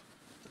road.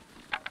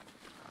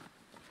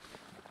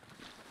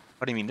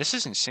 But I mean, this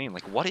is insane.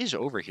 Like, what is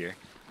over here?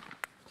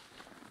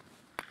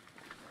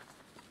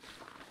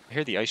 I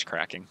hear the ice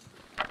cracking.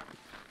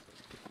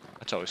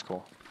 That's always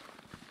cool.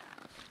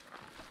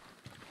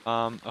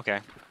 Okay.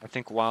 I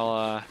think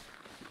while,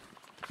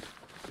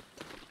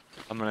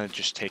 I'm gonna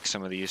just take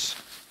some of these.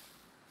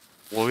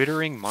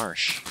 Loitering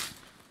Marsh.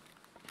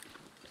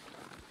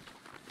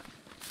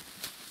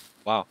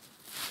 Wow.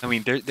 I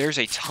mean, there's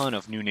a ton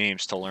of new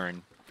names to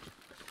learn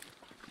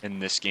in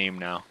this game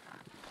now.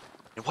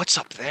 And what's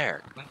up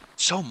there?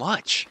 So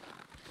much.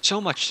 So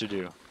much to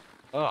do.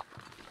 Oh,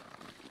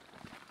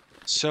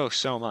 so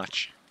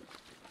much.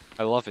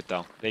 I love it,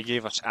 though. They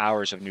gave us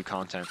hours of new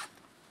content.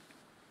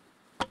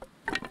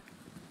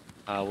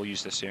 We'll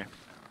use this here.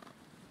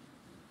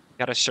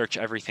 Gotta search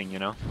everything, you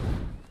know?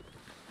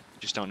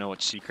 Just don't know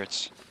what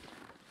secrets.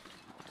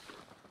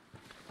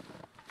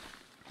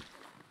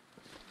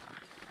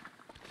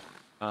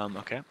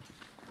 Okay.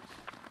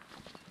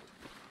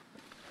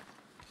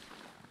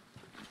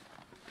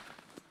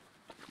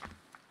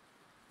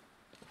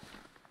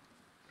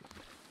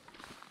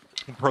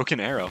 Broken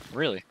arrow,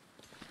 really?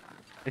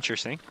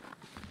 Interesting.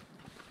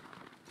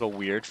 A little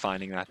weird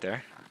finding that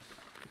there.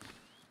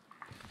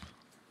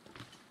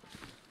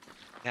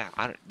 Yeah,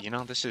 I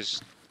don't, this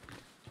is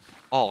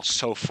all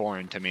so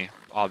foreign to me,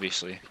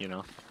 obviously.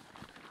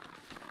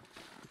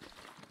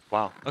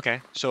 Wow,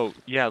 okay. So,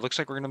 yeah, it looks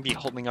like we're gonna be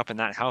holding up in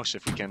that house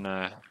if we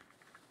can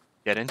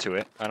get into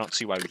it. I don't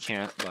see why we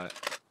can't,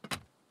 but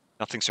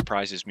nothing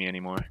surprises me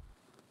anymore.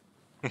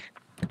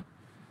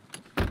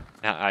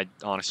 Now, I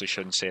honestly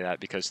shouldn't say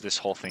that because this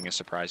whole thing is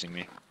surprising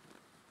me.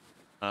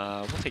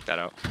 We'll take that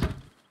out.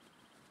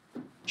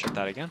 Check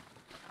that again.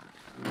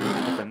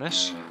 Open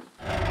this.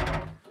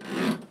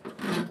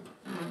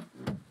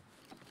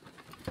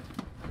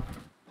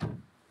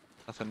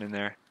 Nothing in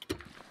there.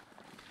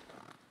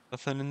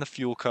 Nothing in the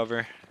fuel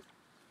cover.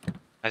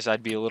 As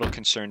I'd be a little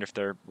concerned if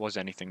there was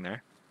anything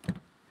there.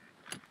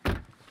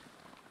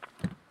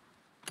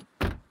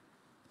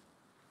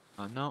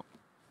 No.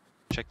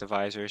 Check the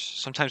visors.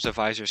 Sometimes the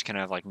visors can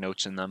have like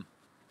notes in them.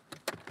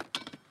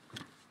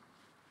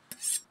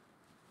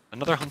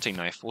 Another hunting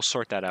knife. We'll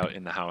sort that out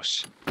in the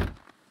house.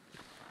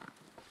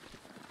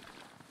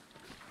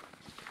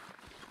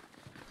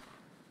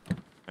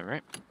 All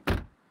right.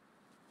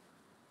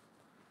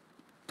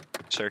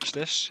 Search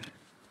this.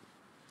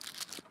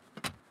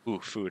 Ooh,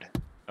 food.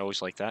 I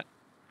always like that.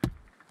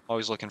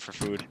 Always looking for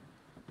food.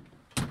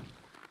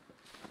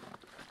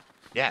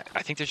 Yeah,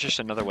 I think there's just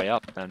another way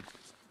up then.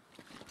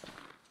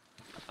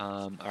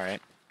 All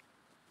right.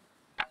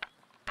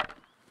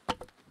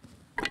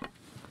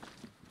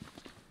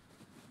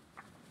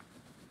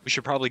 We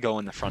should probably go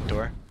in the front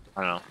door.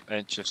 I don't know.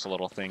 It's just a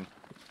little thing.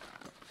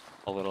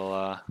 A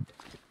little,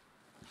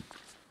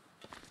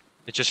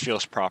 it just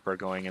feels proper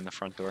going in the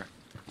front door.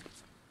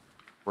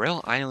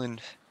 Rail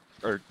Island,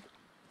 or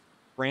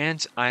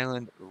Brands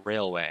Island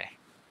Railway.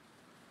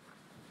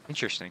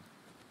 Interesting.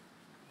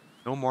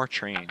 No more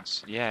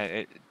trains. Yeah,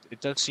 it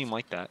does seem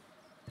like that.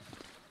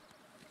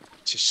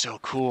 It's just so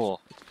cool.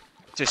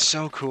 Just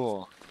so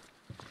cool.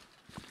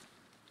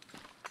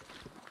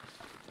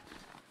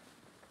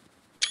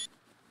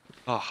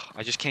 Oh,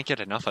 I just can't get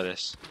enough of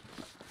this.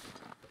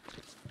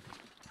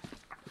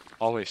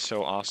 Always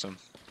so awesome.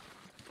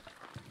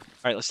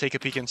 Alright, let's take a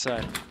peek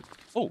inside.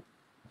 Oh,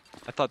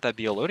 I thought that'd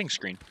be a loading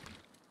screen.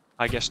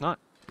 I guess not.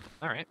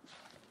 Alright.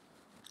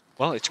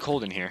 Well, it's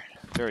cold in here.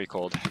 Very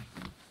cold.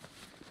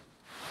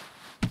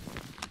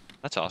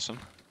 That's awesome.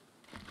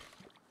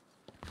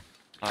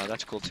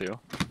 That's cool too.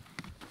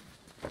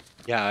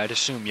 Yeah, I'd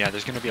assume, yeah,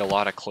 there's going to be a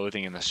lot of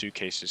clothing in the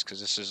suitcases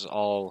because this is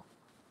all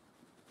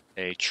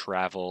a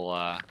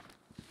travel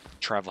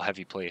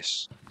heavy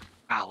place.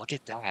 Wow, look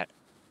at that.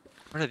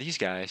 What are these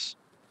guys?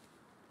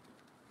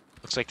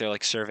 Looks like they're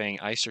like surveying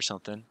ice or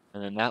something.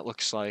 And then that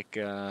looks like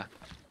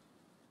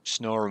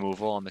snow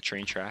removal on the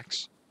train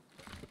tracks.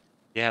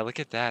 Yeah, look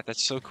at that.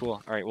 That's so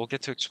cool. All right, we'll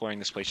get to exploring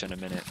this place in a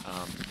minute.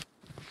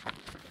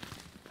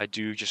 I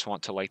do just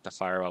want to light the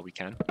fire while we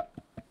can.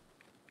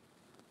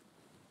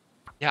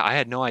 Yeah, I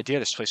had no idea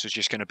this place was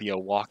just going to be a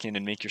walk in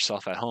and make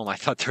yourself at home. I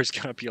thought there was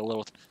going to be a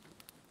little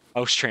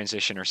house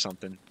transition or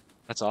something.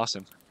 That's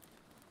awesome.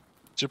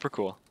 Super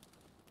cool.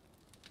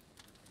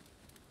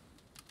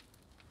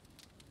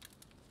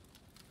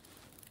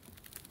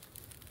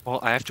 Well,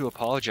 I have to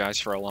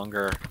apologize for a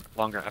longer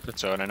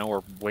episode. I know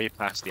we're way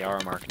past the hour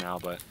mark now,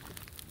 but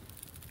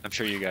I'm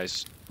sure you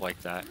guys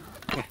like that.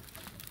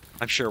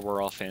 I'm sure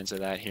we're all fans of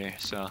that here,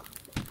 so.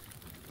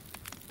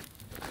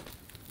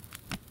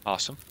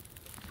 Awesome.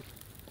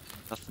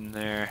 Nothing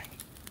there.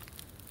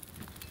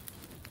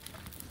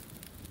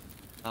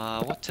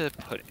 What to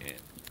put in?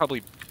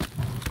 Probably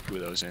 2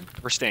 of those in.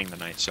 We're staying the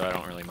night, so I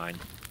don't really mind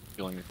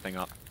filling the thing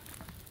up.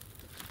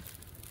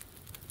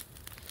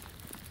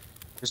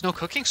 There's no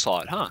cooking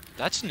slot, huh?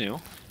 That's new.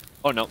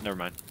 Oh, no, never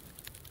mind.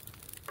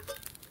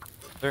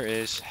 There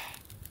is.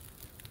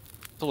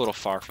 It's a little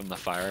far from the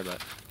fire,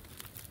 but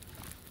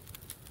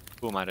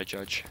who am I to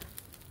judge?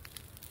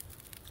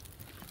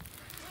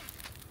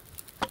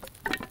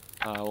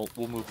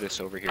 We'll move this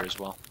over here as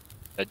well.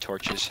 Bed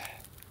torches.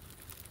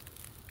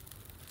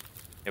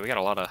 Yeah, we got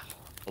a lot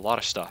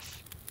of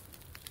stuff.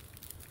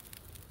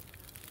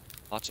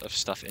 Lots of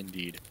stuff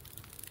indeed.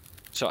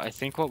 So I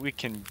think what we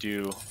can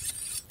do,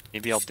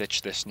 maybe I'll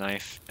ditch this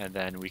knife and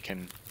then we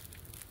can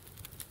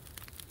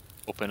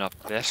open up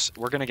this.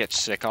 We're gonna get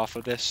sick off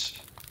of this,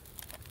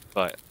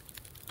 but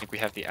I think we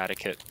have the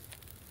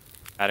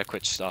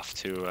adequate stuff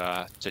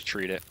to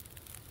treat it.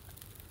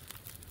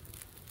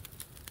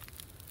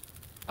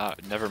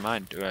 Never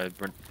mind.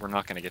 We're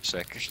not gonna get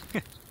sick.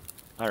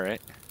 All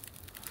right,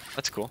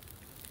 that's cool.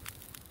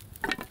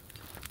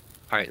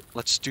 All right,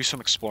 let's do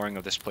some exploring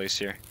of this place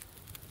here.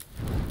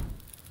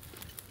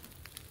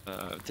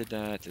 Did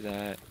that.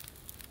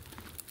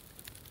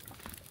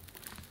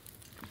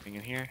 Anything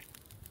in here?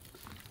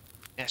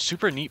 Yeah,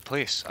 super neat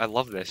place. I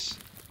love this.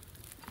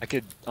 I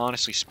could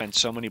honestly spend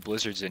so many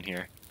blizzards in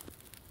here.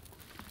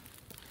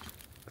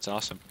 That's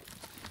awesome.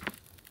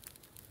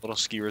 Little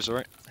ski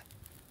resort.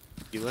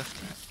 Ski lift.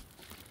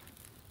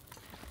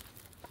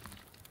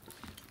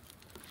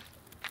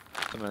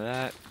 Some of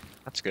that.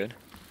 That's good.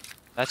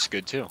 That's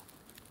good too.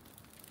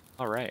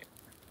 All right.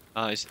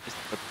 Is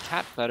the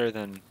cat better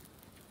than...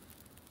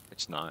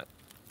 It's not.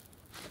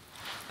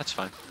 That's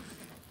fine.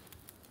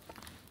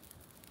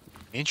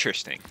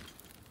 Interesting.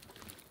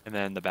 And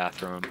then the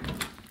bathroom.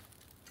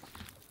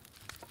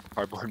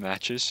 Cardboard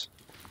matches.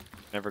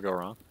 Never go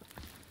wrong.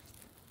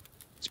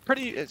 It's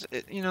pretty,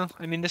 you know,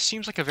 I mean, this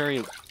seems like a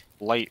very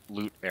light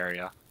loot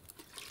area.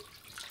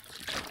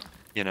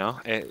 You know,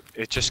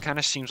 it just kind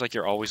of seems like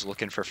you're always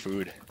looking for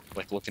food,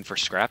 like looking for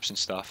scraps and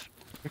stuff.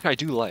 Which I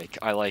do like.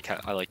 I like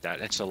that.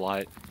 It's a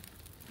lot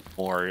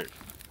more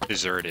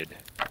deserted,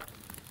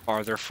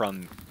 farther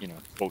from, you know,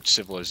 quote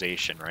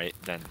civilization, right,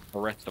 than the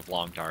rest of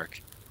Long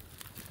Dark.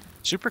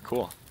 Super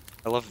cool.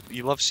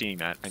 You love seeing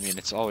that. I mean,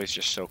 it's always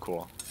just so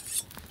cool.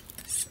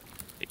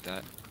 Take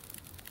that.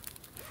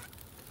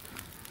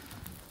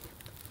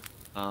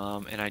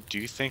 And I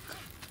do think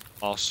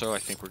also, I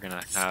think we're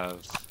gonna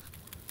have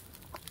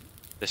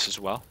this as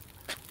well.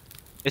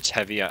 It's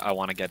heavy. I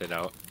want to get it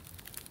out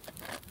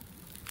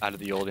of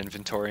the old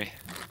inventory.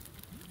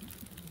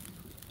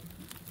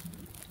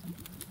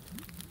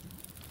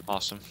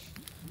 Awesome.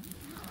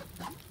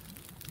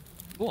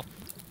 Cool.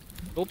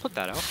 We'll put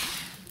that out.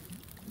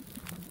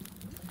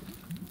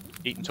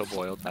 Eat until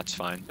boiled. That's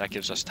fine. That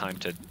gives us time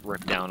to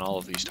rip down all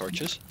of these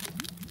torches.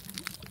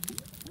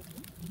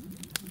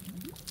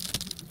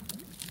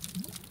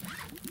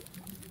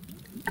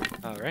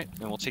 All right,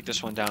 and we'll take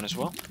this one down as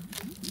well.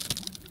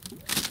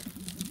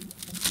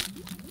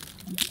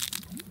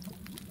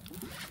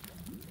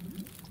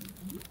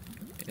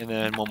 And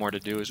then one more to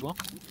do as well.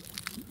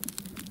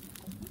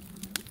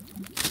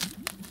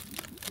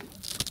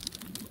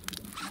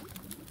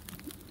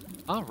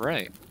 All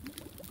right.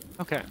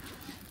 Okay.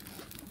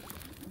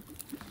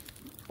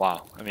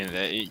 Wow. I mean,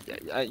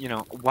 you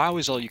know, wow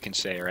is all you can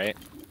say, right?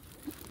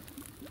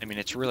 I mean,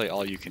 it's really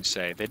all you can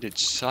say. They did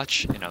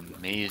such an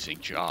amazing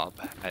job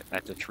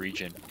at this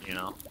region, you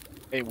know?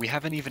 Hey, we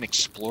haven't even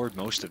explored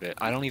most of it.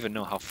 I don't even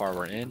know how far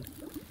we're in.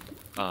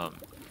 I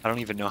don't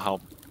even know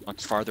how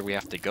much farther we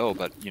have to go,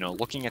 but, you know,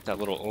 looking at that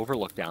little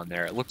overlook down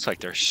there, it looks like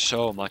there's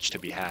so much to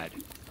be had.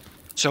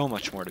 So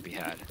much more to be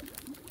had.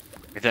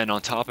 And then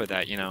on top of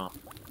that, you know,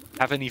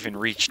 haven't even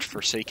reached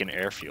Forsaken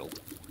Airfield.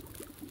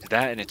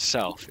 That in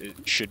itself,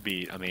 it should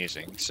be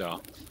amazing,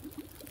 so...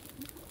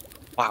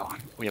 Wow,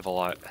 we have a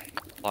lot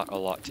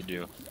to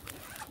do.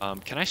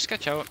 Can I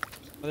sketch out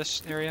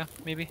this area,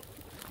 maybe?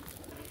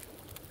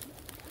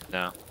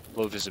 No,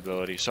 low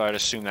visibility, so I'd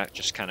assume that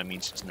just kind of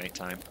means it's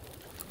nighttime.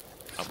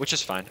 Which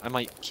is fine, I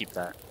might keep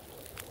that.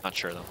 Not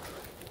sure, though.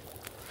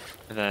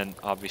 And then,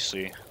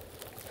 obviously...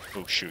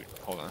 Oh, shoot,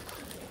 hold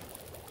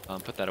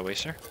on. Put that away,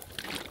 sir.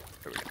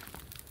 There we go.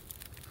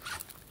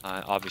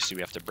 Obviously,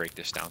 we have to break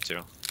this down,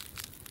 too.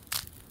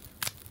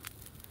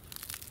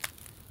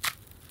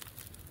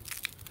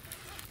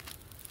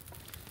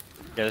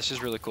 Yeah, this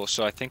is really cool.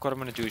 So I think what I'm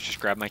going to do is just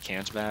grab my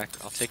cans back.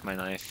 I'll take my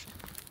knife.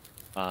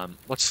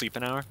 Let's sleep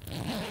an hour.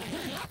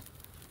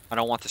 I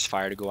don't want this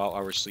fire to go out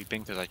while we're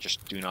sleeping because I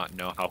just do not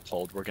know how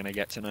cold we're going to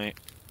get tonight.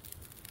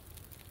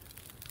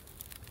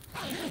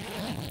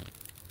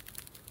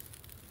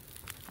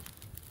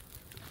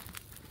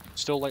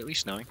 Still lightly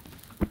snowing.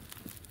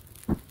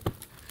 There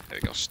we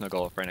go.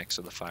 Snuggle up right next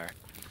to the fire.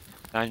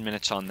 9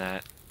 minutes on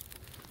that.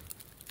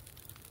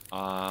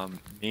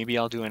 Maybe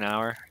I'll do an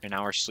hour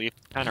sleep.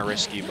 Kind of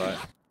risky, but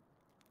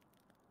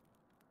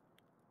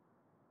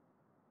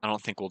I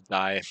don't think we'll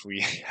die if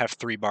we have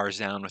 3 bars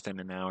down within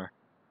an hour.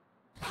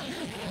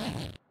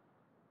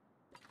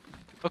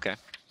 Okay,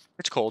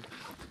 it's cold.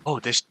 Oh,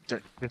 this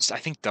I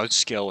think does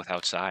scale with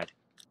outside.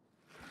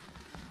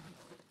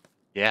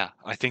 Yeah,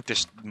 I think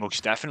this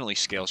most definitely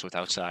scales with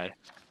outside.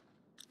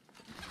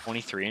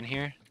 23 in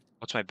here.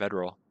 What's my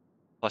bedroll?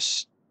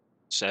 +7?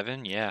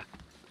 Yeah.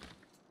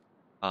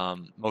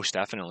 Most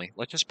definitely.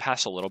 Let's just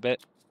pass a little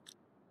bit.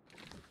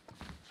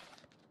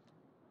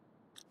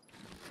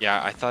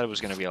 Yeah, I thought it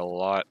was going to be a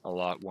lot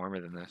warmer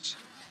than this.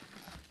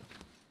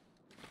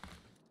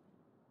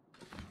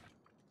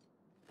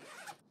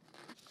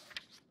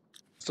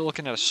 Still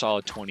looking at a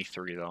solid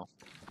 23, though.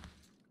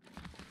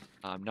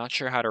 I'm not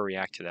sure how to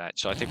react to that,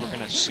 so I think we're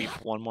going to sleep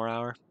 1 more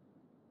hour.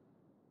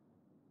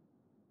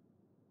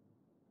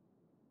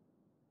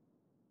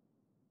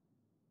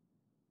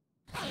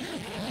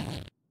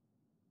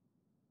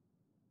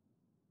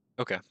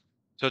 Okay.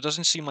 So it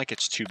doesn't seem like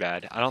it's too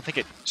bad. I don't think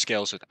it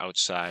scales with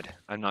outside.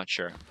 I'm not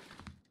sure.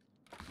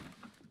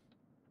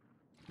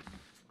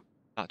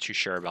 Not too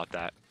sure about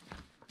that.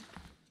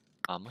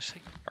 Let's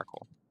take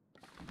charcoal.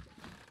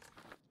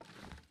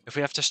 If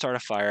we have to start a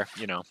fire,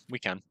 you know, we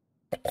can.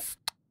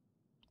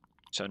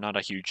 So not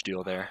a huge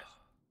deal there.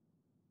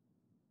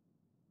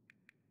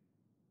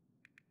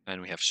 And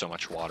we have so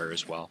much water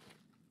as well.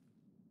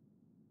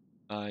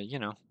 You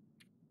know,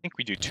 I think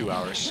we do 2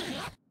 hours.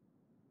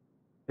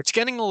 It's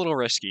getting a little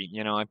risky,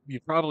 you know, you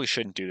probably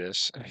shouldn't do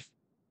this.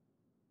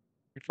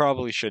 You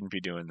probably shouldn't be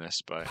doing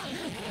this, but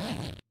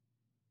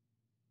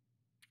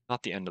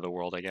not the end of the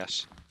world, I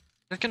guess.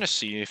 I'm gonna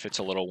see if it's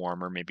a little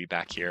warmer maybe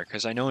back here,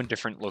 because I know in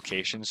different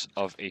locations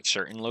of a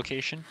certain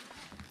location,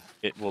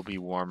 it will be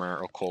warmer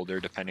or colder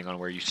depending on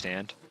where you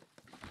stand.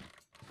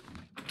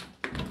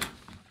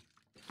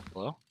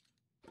 Hello?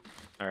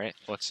 Alright,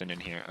 what's in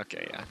here?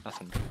 Okay, yeah,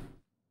 nothing.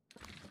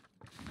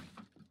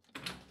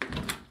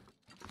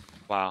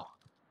 Wow.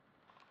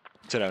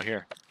 What's it out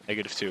here?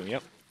 -2,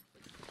 yep.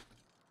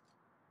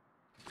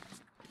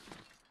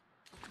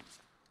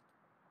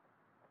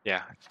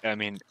 Yeah, I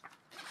mean,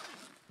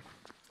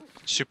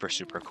 super,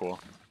 super cool.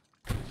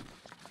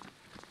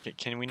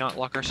 Can we not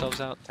lock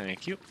ourselves out?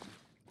 Thank you.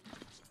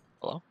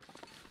 Hello?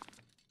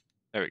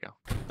 There we go.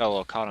 Got a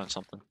little caught on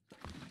something.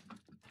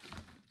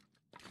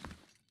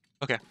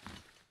 Okay.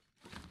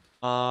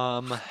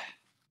 I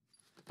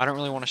don't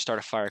really want to start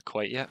a fire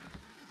quite yet.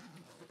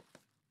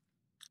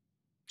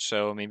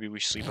 So maybe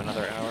we sleep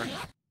another hour.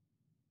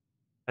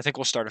 I think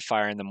we'll start a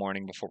fire in the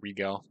morning before we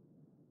go.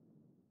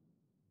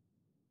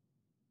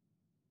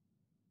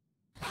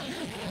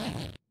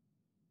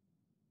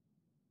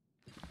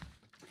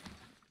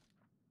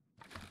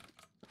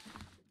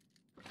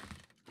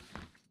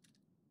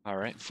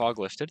 Alright, fog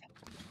lifted.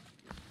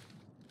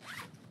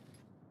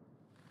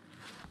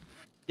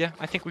 Yeah,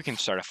 I think we can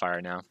start a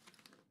fire now.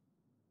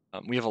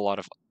 We have a lot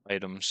of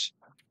items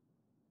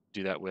to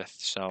do that with,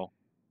 so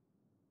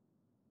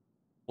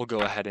we'll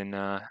go ahead and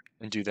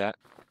do that.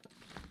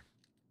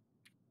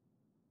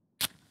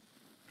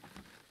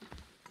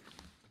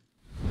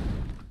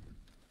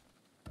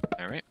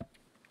 Alright.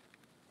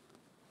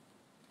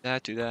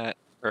 Do that.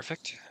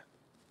 Perfect.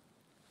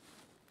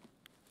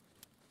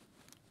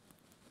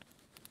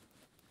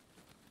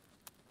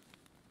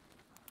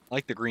 I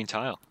like the green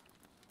tile.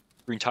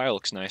 Green tile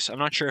looks nice. I'm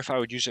not sure if I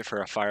would use it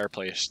for a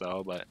fireplace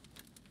though, but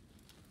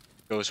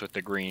it goes with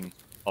the green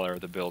color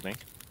of the building.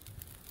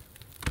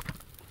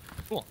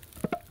 Cool.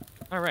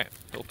 Alright,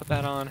 we'll put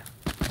that on.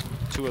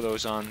 2 of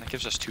those on. That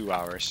gives us 2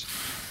 hours.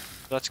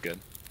 So that's good.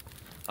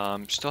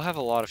 Still have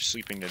a lot of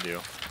sleeping to do,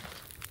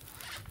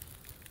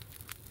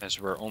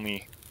 as we're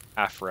only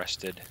half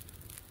rested.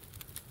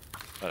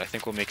 But I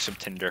think we'll make some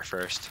tinder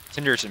first.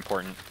 Tinder is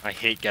important. I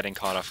hate getting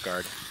caught off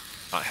guard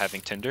not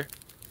having tinder.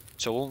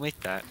 So we'll make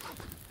that.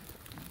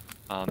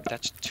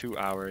 That's 2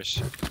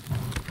 hours.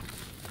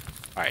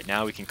 Alright,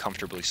 now we can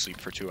comfortably sleep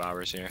for 2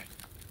 hours here.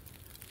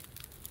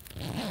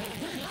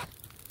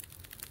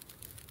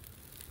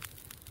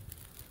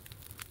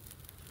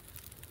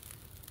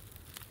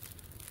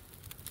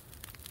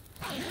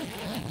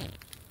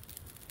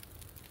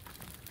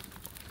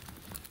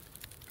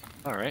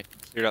 Alright,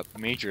 cleared up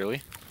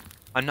majorly.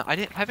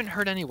 I haven't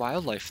heard any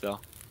wildlife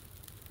though.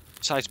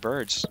 Besides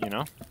birds, you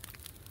know?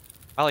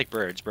 I like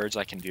birds. Birds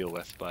I can deal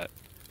with, but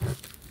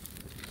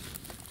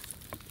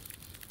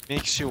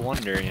makes you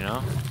wonder, you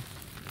know?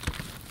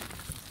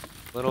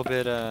 A little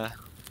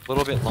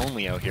bit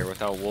lonely out here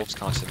without wolves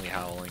constantly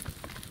howling.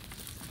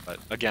 But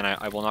again,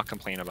 I will not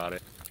complain about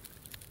it.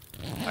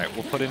 Alright,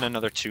 we'll put in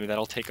another 2.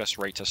 That'll take us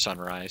right to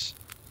sunrise.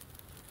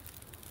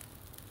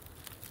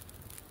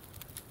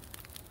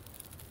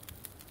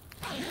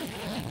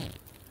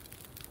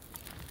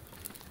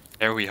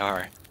 There we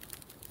are.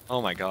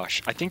 Oh my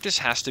gosh. I think this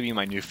has to be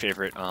my new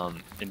favorite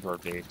indoor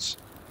base.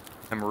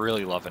 I'm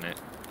really loving it.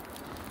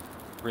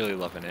 Really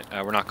loving it.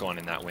 We're not going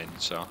in that wind,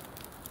 so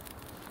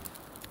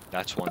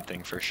that's one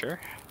thing for sure.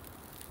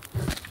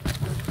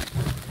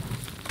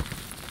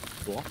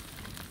 Cool.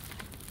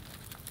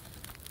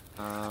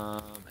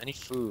 Any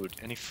food?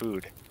 Any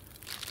food?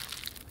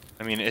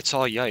 I mean, it's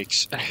all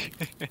yikes.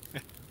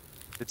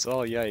 It's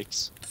all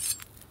yikes.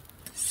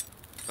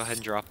 Go ahead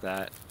and drop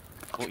that.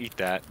 We'll eat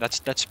that.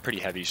 That's pretty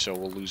heavy, so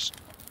we'll lose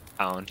a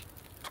pound.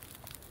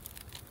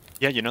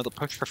 Yeah, you know, the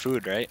push for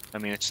food, right? I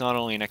mean, it's not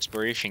only an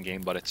exploration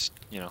game, but it's,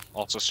 you know,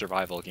 also a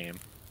survival game.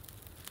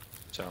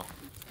 So,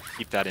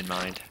 keep that in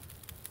mind.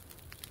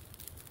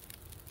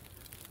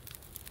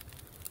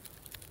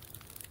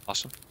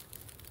 Awesome.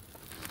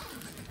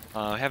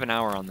 I have an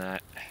hour on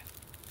that.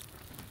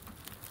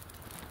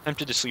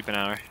 Tempted to sleep an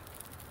hour.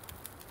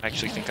 I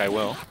actually think I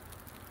will.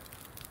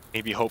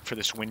 Maybe hope for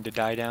this wind to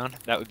die down.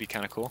 That would be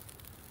kind of cool.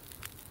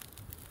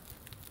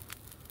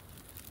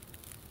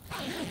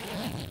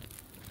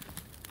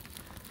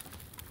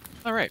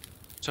 Alright,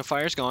 so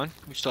fire's gone.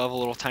 We still have a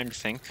little time to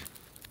think.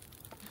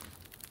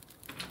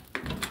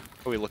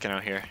 What are we looking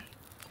out here?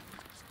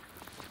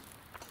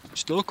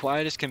 Still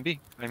quiet as can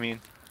be. I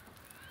mean,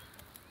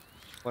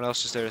 what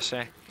else is there to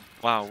say?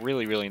 Wow,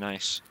 really, really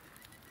nice.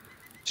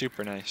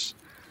 Super nice.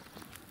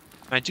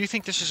 And I do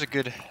think this is a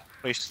good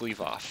place to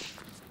leave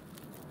off.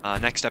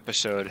 Next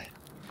episode,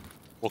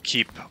 we'll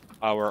keep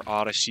our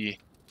Odyssey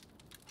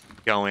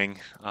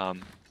going.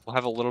 We'll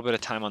have a little bit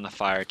of time on the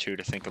fire, too,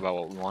 to think about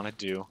what we want to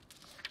do.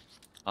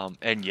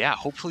 And yeah,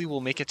 hopefully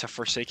we'll make it to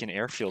Forsaken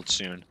Airfield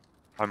soon.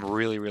 I'm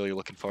really, really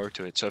looking forward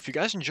to it. So if you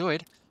guys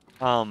enjoyed,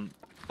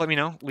 let me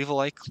know. Leave a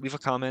like, leave a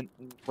comment,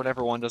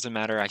 whatever one, doesn't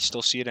matter. I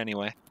still see it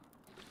anyway.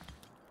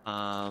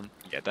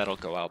 Yeah, that'll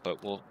go out,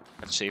 but we'll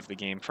have to save the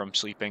game from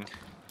sleeping.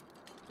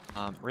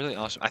 Really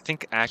awesome. I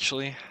think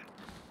actually,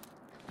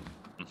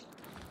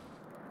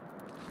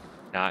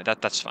 Nah,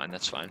 that's fine.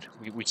 That's fine.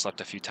 We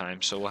slept a few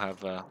times, so we'll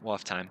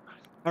have time.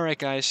 All right,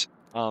 guys.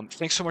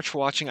 Thanks so much for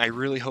watching. I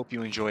really hope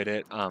you enjoyed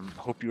it.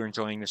 Hope you're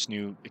enjoying this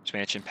new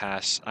expansion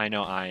pass. I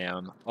know I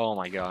am. Oh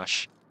my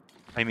gosh.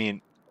 I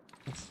mean,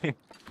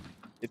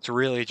 it's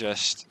really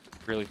just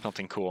really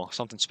something cool,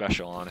 something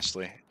special,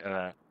 honestly.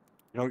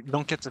 You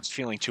don't get this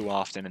feeling too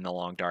often in the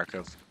Long Dark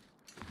of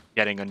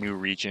getting a new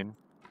region,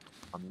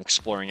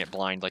 exploring it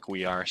blind like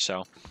we are.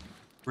 So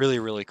really,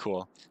 really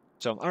cool.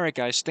 So, all right,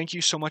 guys, thank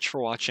you so much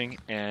for watching,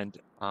 and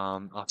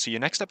I'll see you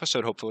next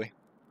episode, hopefully.